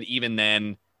 But even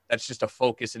then, that's just a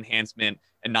focus enhancement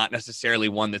and not necessarily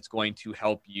one that's going to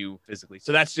help you physically.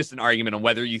 So that's just an argument on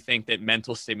whether you think that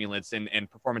mental stimulants and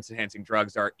performance enhancing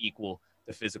drugs are equal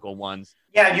to physical ones.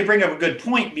 Yeah, you bring up a good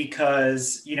point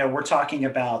because, we're talking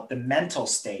about the mental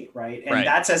state, right? And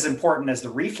that's as important as the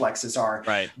reflexes are.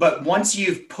 Right. But once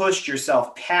you've pushed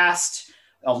yourself past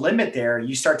a limit there,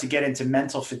 you start to get into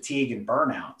mental fatigue and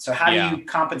burnout. So how do you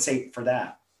compensate for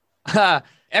that?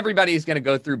 Everybody's going to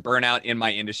go through burnout in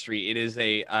my industry. It is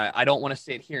I don't want to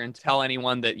sit here and tell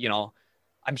anyone that,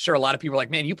 I'm sure a lot of people are like,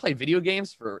 man, you play video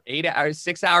games for 8 hours,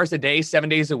 6 hours a day, 7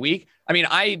 days a week. I mean,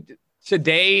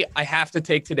 today I have to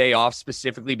take today off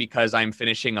specifically because I'm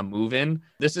finishing a move-in.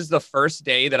 This is the first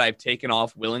day that I've taken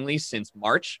off willingly since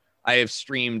March. I have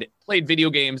streamed, played video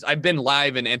games. I've been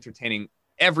live and entertaining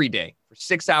every day for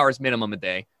 6 hours minimum a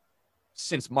day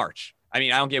since March. I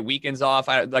mean, I don't get weekends off.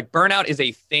 Like burnout is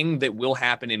a thing that will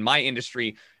happen in my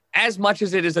industry as much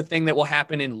as it is a thing that will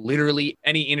happen in literally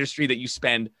any industry that you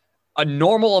spend a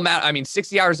normal amount, I mean,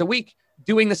 60 hours a week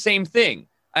doing the same thing.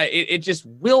 It just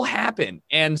will happen.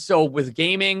 And so with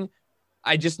gaming,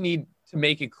 I just need to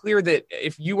make it clear that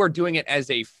if you are doing it as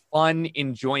a fun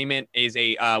enjoyment, as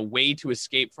a way to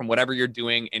escape from whatever you're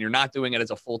doing, and you're not doing it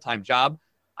as a full-time job,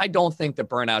 I don't think that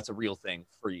burnout's a real thing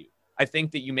for you. I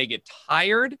think that you may get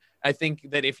tired. I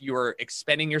think that if you're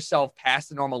expending yourself past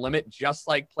the normal limit, just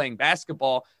like playing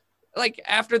basketball, like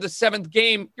after the 7th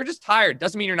game, you're just tired.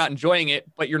 Doesn't mean you're not enjoying it,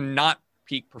 but you're not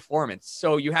peak performance.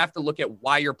 So you have to look at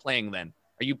why you're playing then.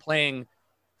 Are you playing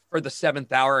for the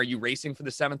 7th hour? Are you racing for the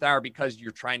 7th hour because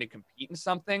you're trying to compete in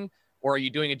something? Or are you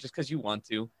doing it just because you want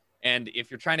to? And if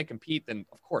you're trying to compete, then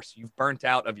of course you've burnt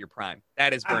out of your prime.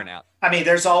 That is burnout. I mean,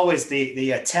 there's always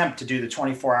the attempt to do the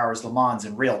 24 hours Le Mans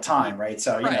in real time, right?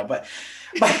 So, you know, but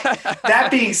that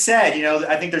being said, you know,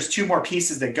 I think there's 2 more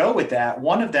pieces that go with that.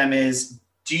 One of them is,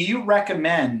 do you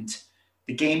recommend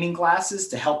the gaming glasses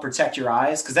to help protect your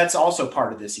eyes? Because that's also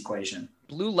part of this equation.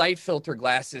 Blue light filter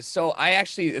glasses. So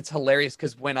it's hilarious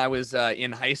because when I was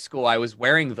in high school, I was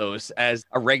wearing those as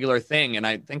a regular thing. And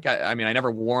I think, I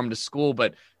never wore them to school,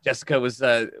 but Jessica was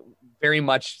very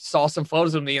much saw some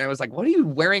photos of me. And I was like, what are you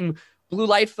wearing blue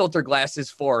light filter glasses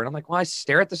for? And I'm like, well, I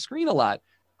stare at the screen a lot.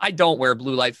 I don't wear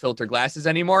blue light filter glasses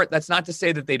anymore. That's not to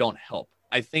say that they don't help.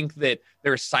 I think that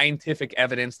there's scientific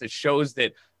evidence that shows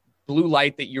that blue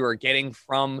light that you are getting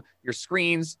from your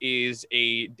screens is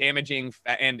a damaging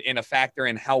and a factor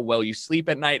in how well you sleep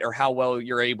at night or how well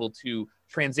you're able to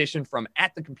transition from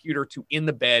at the computer to in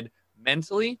the bed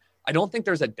mentally. I don't think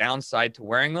there's a downside to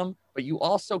wearing them, but you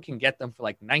also can get them for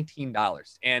like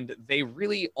 $19, and they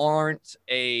really aren't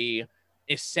a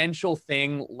essential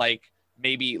thing like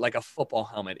maybe like a football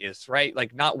helmet is, right?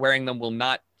 Like not wearing them will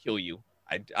not kill you.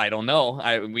 I don't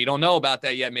know. We don't know about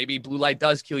that yet. Maybe blue light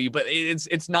does kill you, but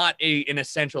it's not an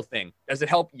essential thing. Does it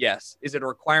help? Yes. Is it a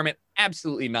requirement?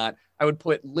 Absolutely not. I would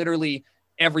put literally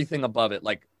everything above it,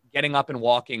 like getting up and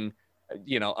walking,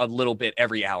 a little bit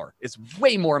every hour. It's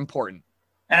way more important.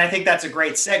 And I think that's a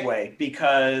great segue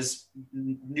because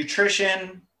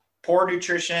nutrition, poor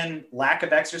nutrition, lack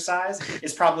of exercise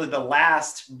is probably the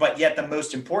last, but yet the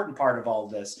most important part of all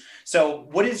of this. So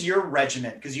what is your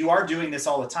regimen? Because you are doing this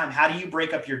all the time. How do you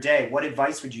break up your day? What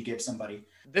advice would you give somebody?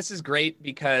 This is great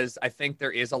because I think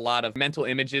there is a lot of mental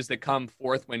images that come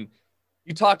forth when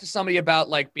you talk to somebody about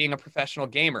like being a professional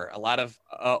gamer. A lot of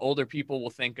older people will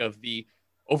think of the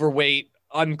overweight,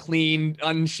 unclean,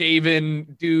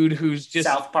 unshaven dude who's just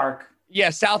South Park. Yeah,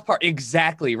 South Park.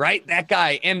 Exactly. Right. That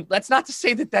guy. And that's not to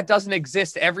say that doesn't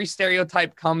exist. Every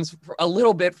stereotype comes a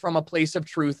little bit from a place of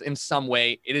truth in some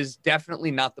way. It is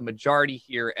definitely not the majority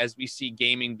here as we see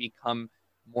gaming become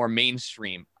more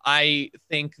mainstream. I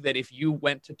think that if you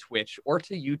went to Twitch or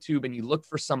to YouTube and you look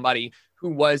for somebody who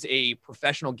was a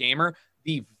professional gamer,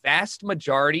 the vast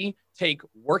majority take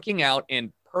working out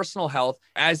and personal health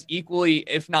as equally,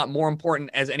 if not more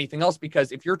important as anything else,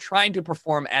 because if you're trying to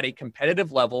perform at a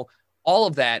competitive level, all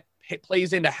of that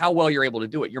plays into how well you're able to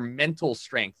do it. Your mental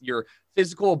strength, your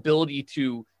physical ability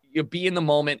to be in the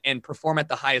moment and perform at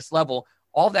the highest level,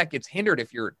 all that gets hindered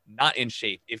if you're not in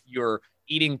shape, if you're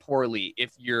eating poorly,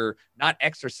 if you're not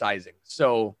exercising.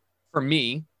 So for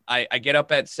me, I get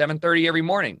up at 7:30 every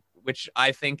morning, which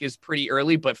I think is pretty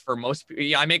early, but for most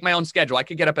people, I make my own schedule. I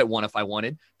could get up at 1 if I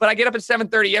wanted, but I get up at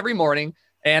 7:30 every morning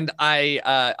and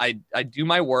I do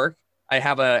my work. I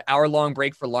have an hour-long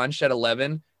break for lunch at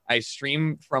 11. I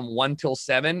stream from 1 till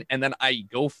 7, and then I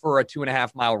go for a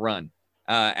 2.5 mile run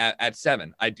at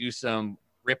 7. I do some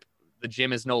rip. The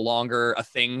gym is no longer a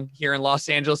thing here in Los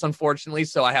Angeles, unfortunately,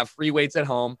 so I have free weights at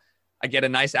home. I get a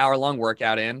nice hour-long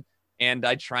workout in, and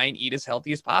I try and eat as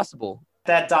healthy as possible.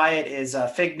 That diet is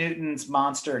Fig Newton's,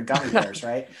 Monster, and gummy bears,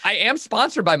 right? I am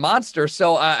sponsored by Monster,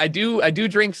 so I do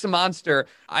drink some Monster.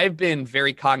 I've been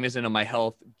very cognizant of my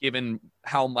health, given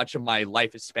how much of my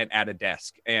life is spent at a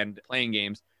desk and playing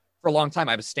games. For a long time,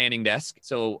 I have a standing desk,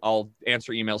 so I'll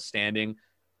answer emails standing.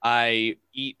 I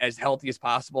eat as healthy as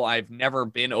possible. I've never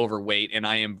been overweight, and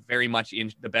I am very much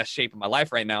in the best shape of my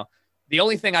life right now. The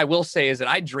only thing I will say is that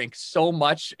I drink so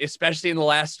much, especially in the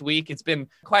last week. It's been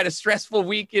quite a stressful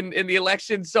week in the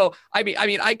election. So, I mean,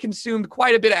 I consumed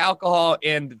quite a bit of alcohol,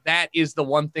 and that is the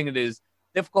one thing that is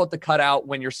difficult to cut out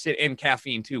when you're and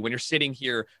caffeine too, when you're sitting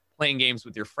here playing games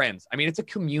with your friends. I mean, it's a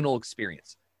communal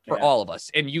experience for all of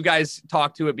us. And you guys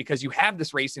talk to it because you have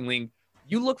this racing league.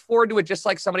 You look forward to it just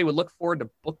like somebody would look forward to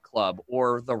book club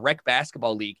or the rec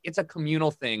basketball league. It's a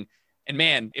communal thing. And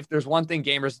man, if there's one thing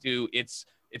gamers do, it's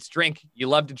it's drink. You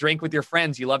love to drink with your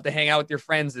friends. You love to hang out with your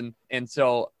friends. And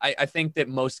so I think that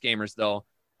most gamers, though,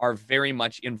 are very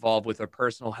much involved with their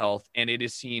personal health. And it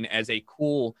is seen as a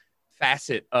cool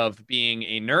facet of being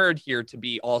a nerd here to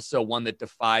be also one that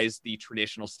defies the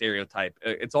traditional stereotype.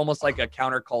 It's almost like a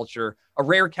counterculture, a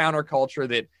rare counterculture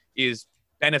that is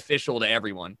beneficial to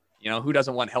everyone. You know, who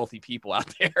doesn't want healthy people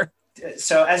out there?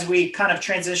 So as we kind of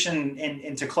transition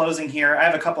into closing here, I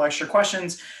have a couple extra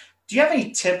questions. Do you have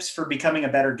any tips for becoming a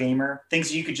better gamer?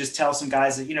 Things you could just tell some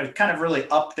guys that, you know, kind of really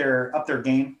up their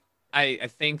game? I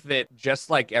think that just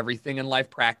like everything in life,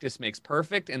 practice makes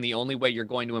perfect. And the only way you're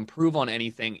going to improve on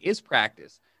anything is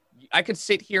practice. I could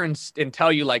sit here and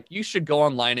tell you, like, you should go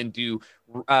online and do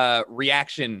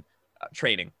reaction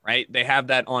trading, right? They have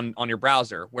that on your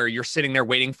browser where you're sitting there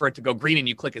waiting for it to go green and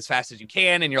you click as fast as you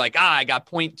can. And you're like, I got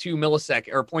 0.2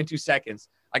 millisecond or 0.2 seconds.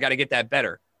 I got to get that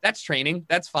better. That's training.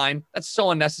 That's fine. That's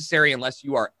so unnecessary unless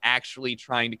you are actually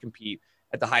trying to compete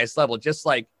at the highest level. Just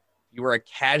like you were a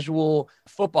casual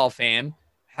football fan,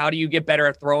 how do you get better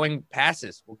at throwing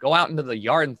passes? Well, go out into the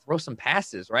yard and throw some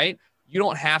passes, right? You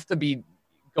don't have to be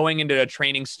going into a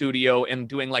training studio and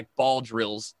doing like ball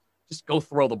drills. Just go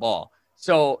throw the ball.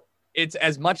 So it's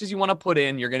as much as you want to put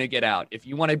in, you're going to get out. If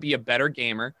you want to be a better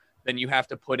gamer, then you have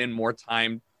to put in more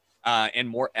time and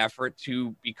more effort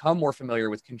to become more familiar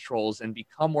with controls and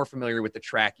become more familiar with the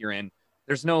track you're in.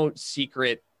 There's no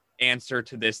secret answer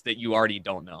to this that you already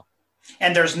don't know.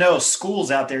 And there's no schools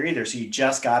out there either, so you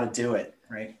just got to do it,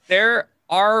 right? There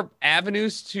are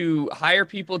avenues to hire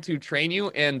people to train you,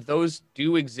 and those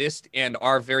do exist and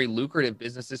are very lucrative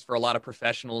businesses for a lot of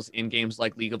professionals in games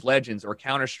like League of Legends or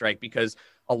Counter-Strike, because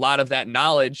a lot of that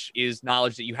knowledge is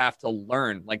knowledge that you have to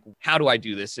learn. Like, how do I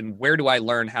do this? And where do I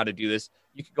learn how to do this?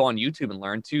 You could go on YouTube and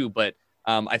learn too, but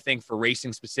I think for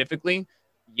racing specifically,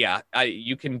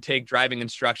 you can take driving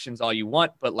instructions all you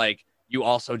want, but like, you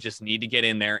also just need to get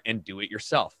in there and do it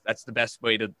yourself. That's the best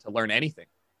way to learn anything.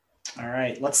 All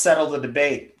right, let's settle the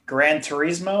debate. Gran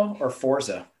Turismo or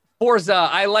Forza? Forza.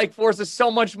 I like Forza so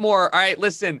much more. All right,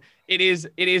 listen, it is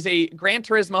a Gran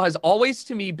Turismo has always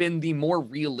to me been the more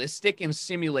realistic and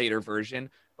simulator version,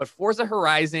 but Forza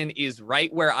Horizon is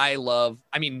right where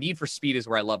Need for Speed is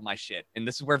where I love my shit. And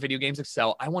this is where video games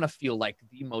excel. I want to feel like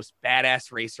the most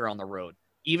badass racer on the road.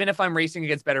 Even if I'm racing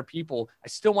against better people, I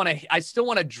still want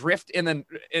to drift and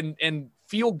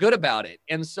feel good about it.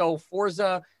 And so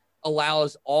Forza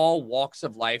allows all walks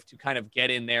of life to kind of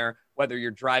get in there, whether you're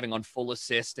driving on full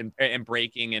assist and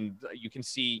braking, and you can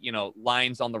see, you know,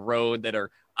 lines on the road that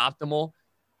are optimal.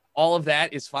 All of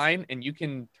that is fine. And you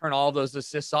can turn all those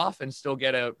assists off and still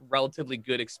get a relatively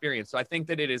good experience. So I think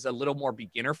that it is a little more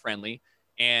beginner friendly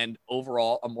and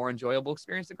overall a more enjoyable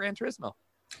experience than Gran Turismo.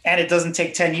 And it doesn't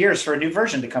take 10 years for a new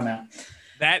version to come out.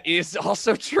 That is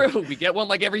also true. We get one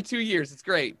like every 2 years. It's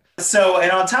great. So,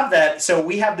 and on top of that, so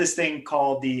we have this thing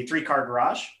called the 3-car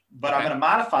garage, but I'm going to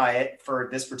modify it for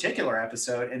this particular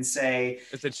episode and say...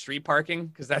 Is it street parking?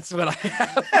 Because that's what I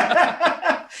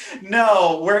have.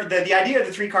 No, the idea of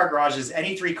the 3-car garage is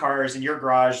any 3 cars in your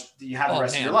garage that you have the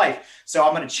rest of your life. So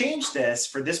I'm going to change this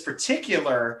for this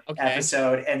particular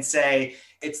episode and say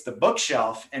it's the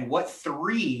bookshelf, and what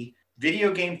 3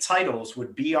 video game titles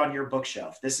would be on your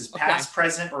bookshelf. This is past,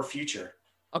 present, or future.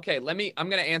 Okay, I'm going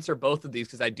to answer both of these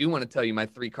because I do want to tell you my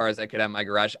 3 cars I could have in my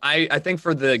garage. I think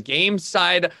for the game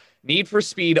side, Need for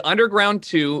Speed Underground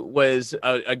 2 was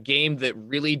a game that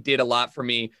really did a lot for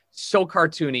me. So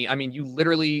cartoony. I mean, you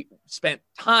literally spent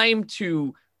time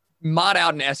to mod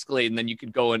out an Escalade and then you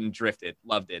could go and drift it.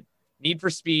 Loved it. Need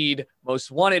for Speed Most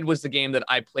Wanted was the game that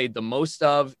I played the most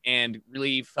of and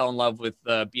really fell in love with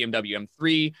the BMW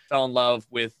M3, fell in love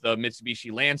with the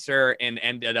Mitsubishi Lancer, and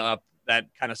ended up that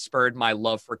kind of spurred my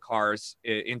love for cars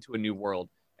into a new world.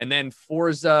 And then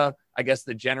Forza, I guess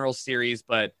the general series,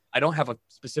 but I don't have a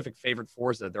specific favorite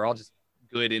Forza. They're all just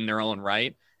good in their own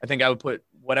right. I think I would put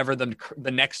whatever the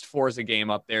next Forza game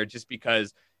up there just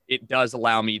because it does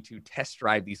allow me to test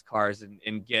drive these cars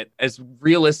and get as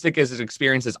realistic as an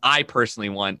experience as I personally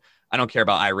want. I don't care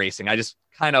about iRacing. I just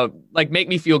kind of like make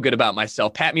me feel good about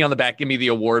myself. Pat me on the back, give me the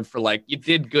award for like, you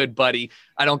did good, buddy.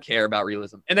 I don't care about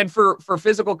realism. And then for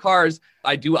physical cars,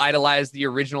 I do idolize the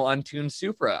original untuned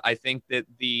Supra. I think that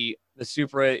the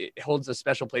Supra holds a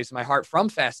special place in my heart from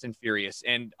Fast and Furious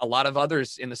and a lot of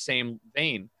others in the same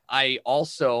vein. I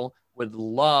also would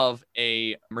love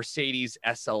a Mercedes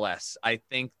SLS. I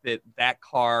think that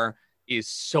car is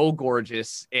so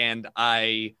gorgeous. And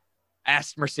I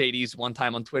asked Mercedes one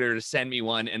time on Twitter to send me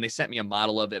one, and they sent me a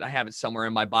model of it. I have it somewhere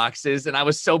in my boxes. And I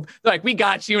was so like, we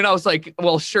got you. And I was like,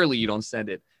 well, surely you don't send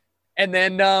it. And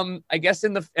then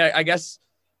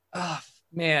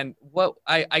Man, what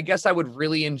I guess I would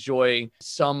really enjoy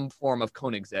some form of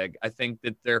Koenigsegg. I think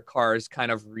that their cars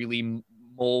kind of really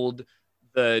mold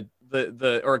the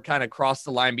or kind of cross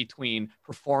the line between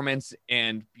performance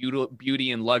and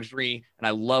beauty and luxury. And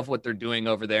I love what they're doing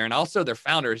over there. And also their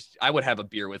founders, I would have a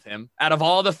beer with him. Out of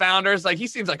all the founders, like he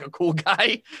seems like a cool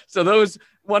guy. So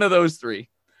one of those three.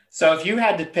 So if you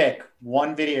had to pick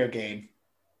one video game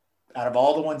out of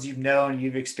all the ones you've known,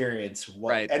 you've experienced,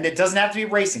 right. And it doesn't have to be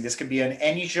racing. This could be in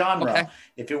any genre. Okay.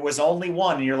 If it was only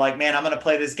one and you're like, man, I'm going to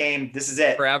play this game. This is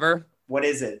it. Forever. What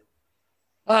is it?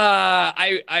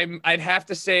 I'd have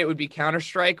to say it would be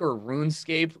Counter-Strike or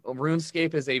RuneScape.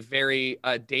 RuneScape is a very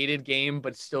dated game,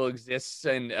 but still exists.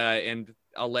 And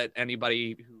I'll let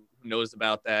anybody who knows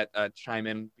about that chime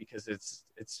in because it's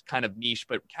kind of niche,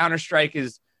 but Counter-Strike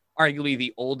is arguably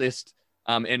the oldest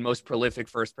and most prolific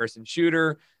first-person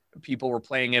shooter. People were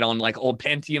playing it on like old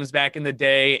Pentiums back in the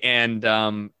day. And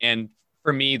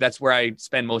for me, that's where I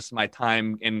spend most of my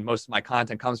time and most of my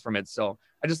content comes from it. So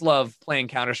I just love playing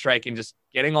Counter-Strike and just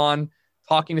getting on,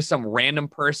 talking to some random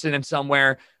person and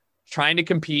somewhere, trying to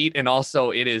compete. And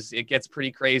also it gets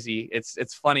pretty crazy.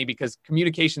 It's funny because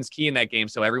communication's key in that game.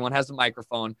 So everyone has a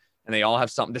microphone and they all have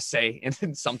something to say.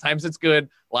 And sometimes it's good.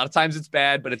 A lot of times it's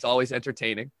bad, but it's always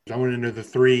entertaining. I want to know the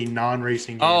 3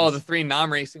 non-racing games. Oh, the 3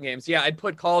 non-racing games. Yeah, I'd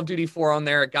put Call of Duty 4 on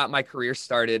there. It got my career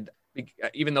started,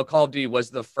 even though Call of Duty was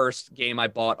the first game I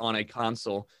bought on a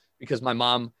console because my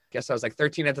mom, I guess I was like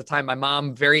 13 at the time. My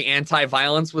mom, very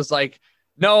anti-violence, was like,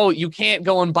 no, you can't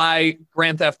go and buy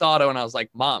Grand Theft Auto. And I was like,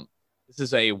 Mom, this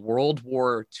is a World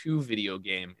War II video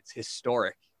game. It's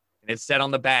historic. And it said on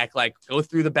the back, like, go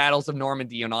through the battles of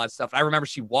Normandy and all that stuff. And I remember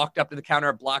she walked up to the counter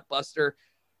at Blockbuster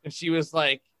and she was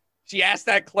like, she asked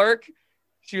that clerk,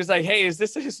 she was like, hey, is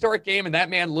this a historic game? And that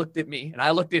man looked at me and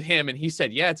I looked at him and he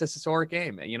said, yeah, it's a historic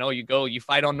game. And, you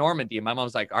fight on Normandy. And my mom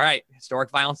was like, all right, historic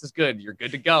violence is good. You're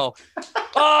good to go.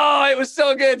 Oh, it was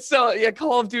so good. So yeah,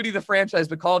 Call of Duty, the franchise,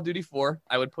 but Call of Duty 4,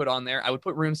 I would put on there. I would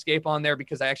put RuneScape on there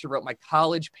because I actually wrote my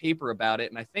college paper about it.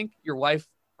 And I think your wife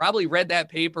probably read that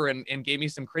paper and gave me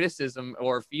some criticism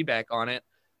or feedback on it.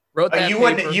 Wrote that you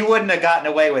wouldn't have gotten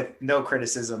away with no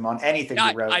criticism on anything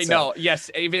you wrote. I know.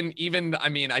 Yes. Even, I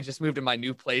mean, I just moved to my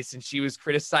new place and she was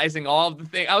criticizing all of the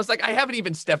things. I was like, I haven't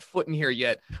even stepped foot in here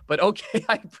yet, but okay.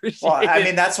 I appreciate it. I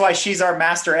mean, that's why she's our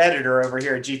master editor over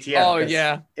here at GTM. Oh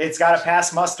yeah. It's got to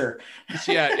pass muster.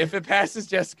 Yeah. If it passes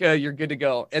Jessica, you're good to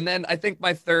go. And then I think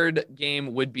my third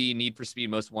game would be Need for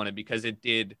Speed Most Wanted because it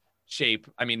did shape,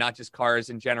 I mean, not just cars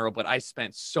in general, but I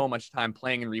spent so much time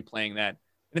playing and replaying that.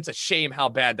 And it's a shame how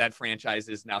bad that franchise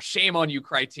is now. Shame on you,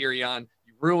 Criterion.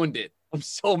 You ruined it. I'm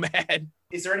so mad.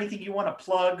 Is there anything you want to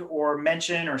plug or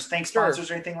mention or thank sponsors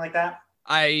or anything like that?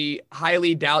 I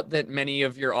highly doubt that many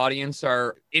of your audience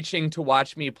are itching to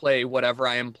watch me play whatever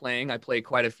I am playing. I play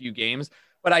quite a few games,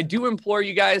 but I do implore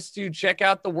you guys to check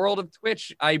out the world of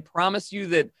Twitch. I promise you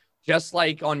that just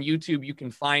like on YouTube, you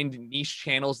can find niche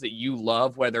channels that you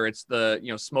love, whether it's the,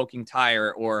 smoking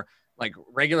tire or like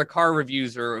regular car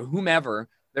reviews or whomever.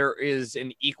 There is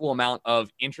an equal amount of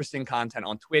interesting content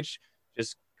on Twitch.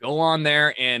 Just go on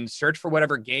there and search for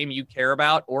whatever game you care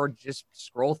about or just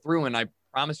scroll through and I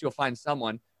promise you'll find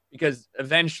someone because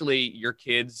eventually your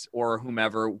kids or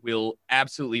whomever will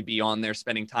absolutely be on there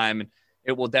spending time and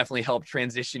it will definitely help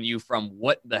transition you from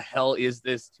what the hell is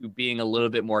this to being a little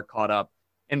bit more caught up.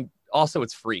 And also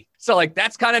it's free. So like,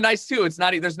 that's kind of nice too.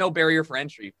 There's no barrier for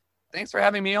entry. Thanks for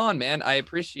having me on, man. I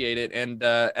appreciate it. And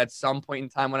at some point in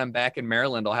time when I'm back in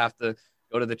Maryland, I'll have to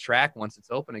go to the track once it's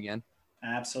open again.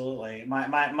 Absolutely.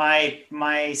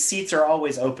 My seats are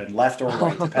always open, left or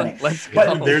right, depending.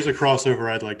 But there's a crossover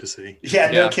I'd like to see.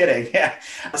 Yeah, no kidding. Yeah.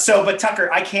 So, but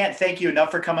Tucker, I can't thank you enough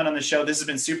for coming on the show. This has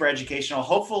been super educational.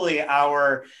 Hopefully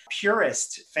our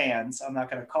purist fans, I'm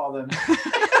not going to call them.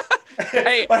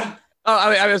 Hey,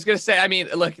 I was going to say, I mean,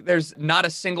 look, there's not a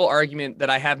single argument that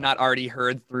I have not already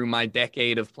heard through my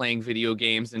decade of playing video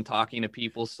games and talking to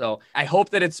people. So I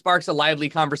hope that it sparks a lively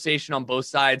conversation on both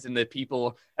sides and that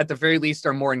people, at the very least,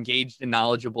 are more engaged and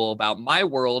knowledgeable about my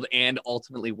world and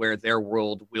ultimately where their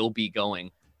world will be going.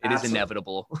 It is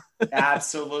inevitable.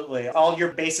 Absolutely. All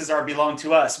your bases belong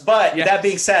to us. But that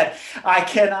being said, I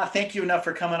cannot thank you enough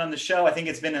for coming on the show. I think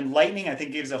it's been enlightening. I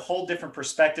think it gives a whole different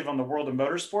perspective on the world of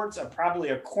motorsports, probably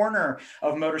a corner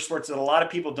of motorsports that a lot of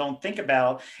people don't think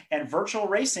about. And virtual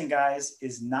racing, guys,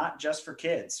 is not just for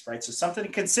kids, right? So something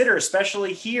to consider,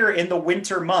 especially here in the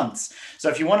winter months. So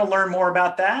if you want to learn more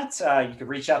about that, you can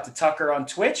reach out to Tucker on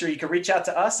Twitch, or you can reach out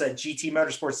to us at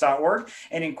gtmotorsports.org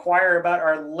and inquire about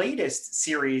our latest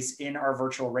series in our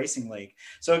virtual racing league.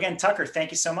 So again, Tucker,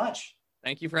 thank you so much.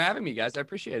 Thank you for having me, guys. I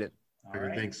appreciate it. All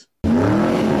right. Thanks.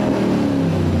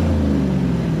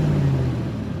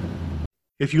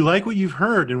 If you like what you've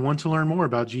heard and want to learn more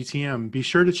about GTM, be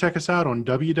sure to check us out on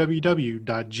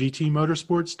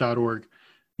www.gtmotorsports.org.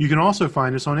 You can also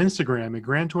find us on Instagram at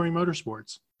Grand Touring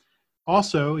Motorsports.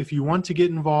 Also, if you want to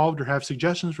get involved or have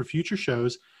suggestions for future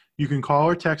shows, you can call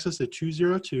or text us at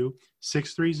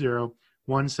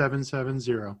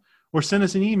 202-630-1770 or send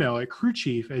us an email at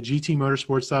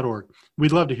crewchief@gtmotorsports.org.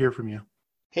 We'd love to hear from you.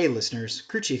 Hey listeners,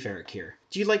 Crew Chief Eric here.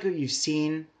 Do you like what you've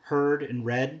seen, heard, and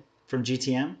read from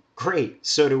GTM? Great,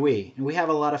 so do we, and we have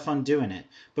a lot of fun doing it.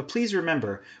 But please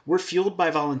remember, we're fueled by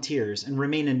volunteers and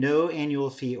remain a no annual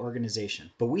fee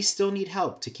organization. But we still need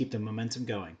help to keep the momentum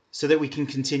going so that we can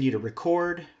continue to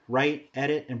record, write,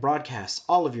 edit, and broadcast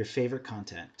all of your favorite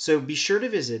content. So be sure to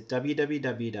visit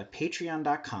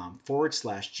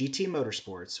www.patreon.com/GT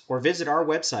Motorsports or visit our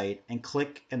website and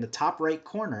click in the top right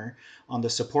corner on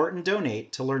the support and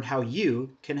donate to learn how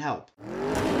you can help.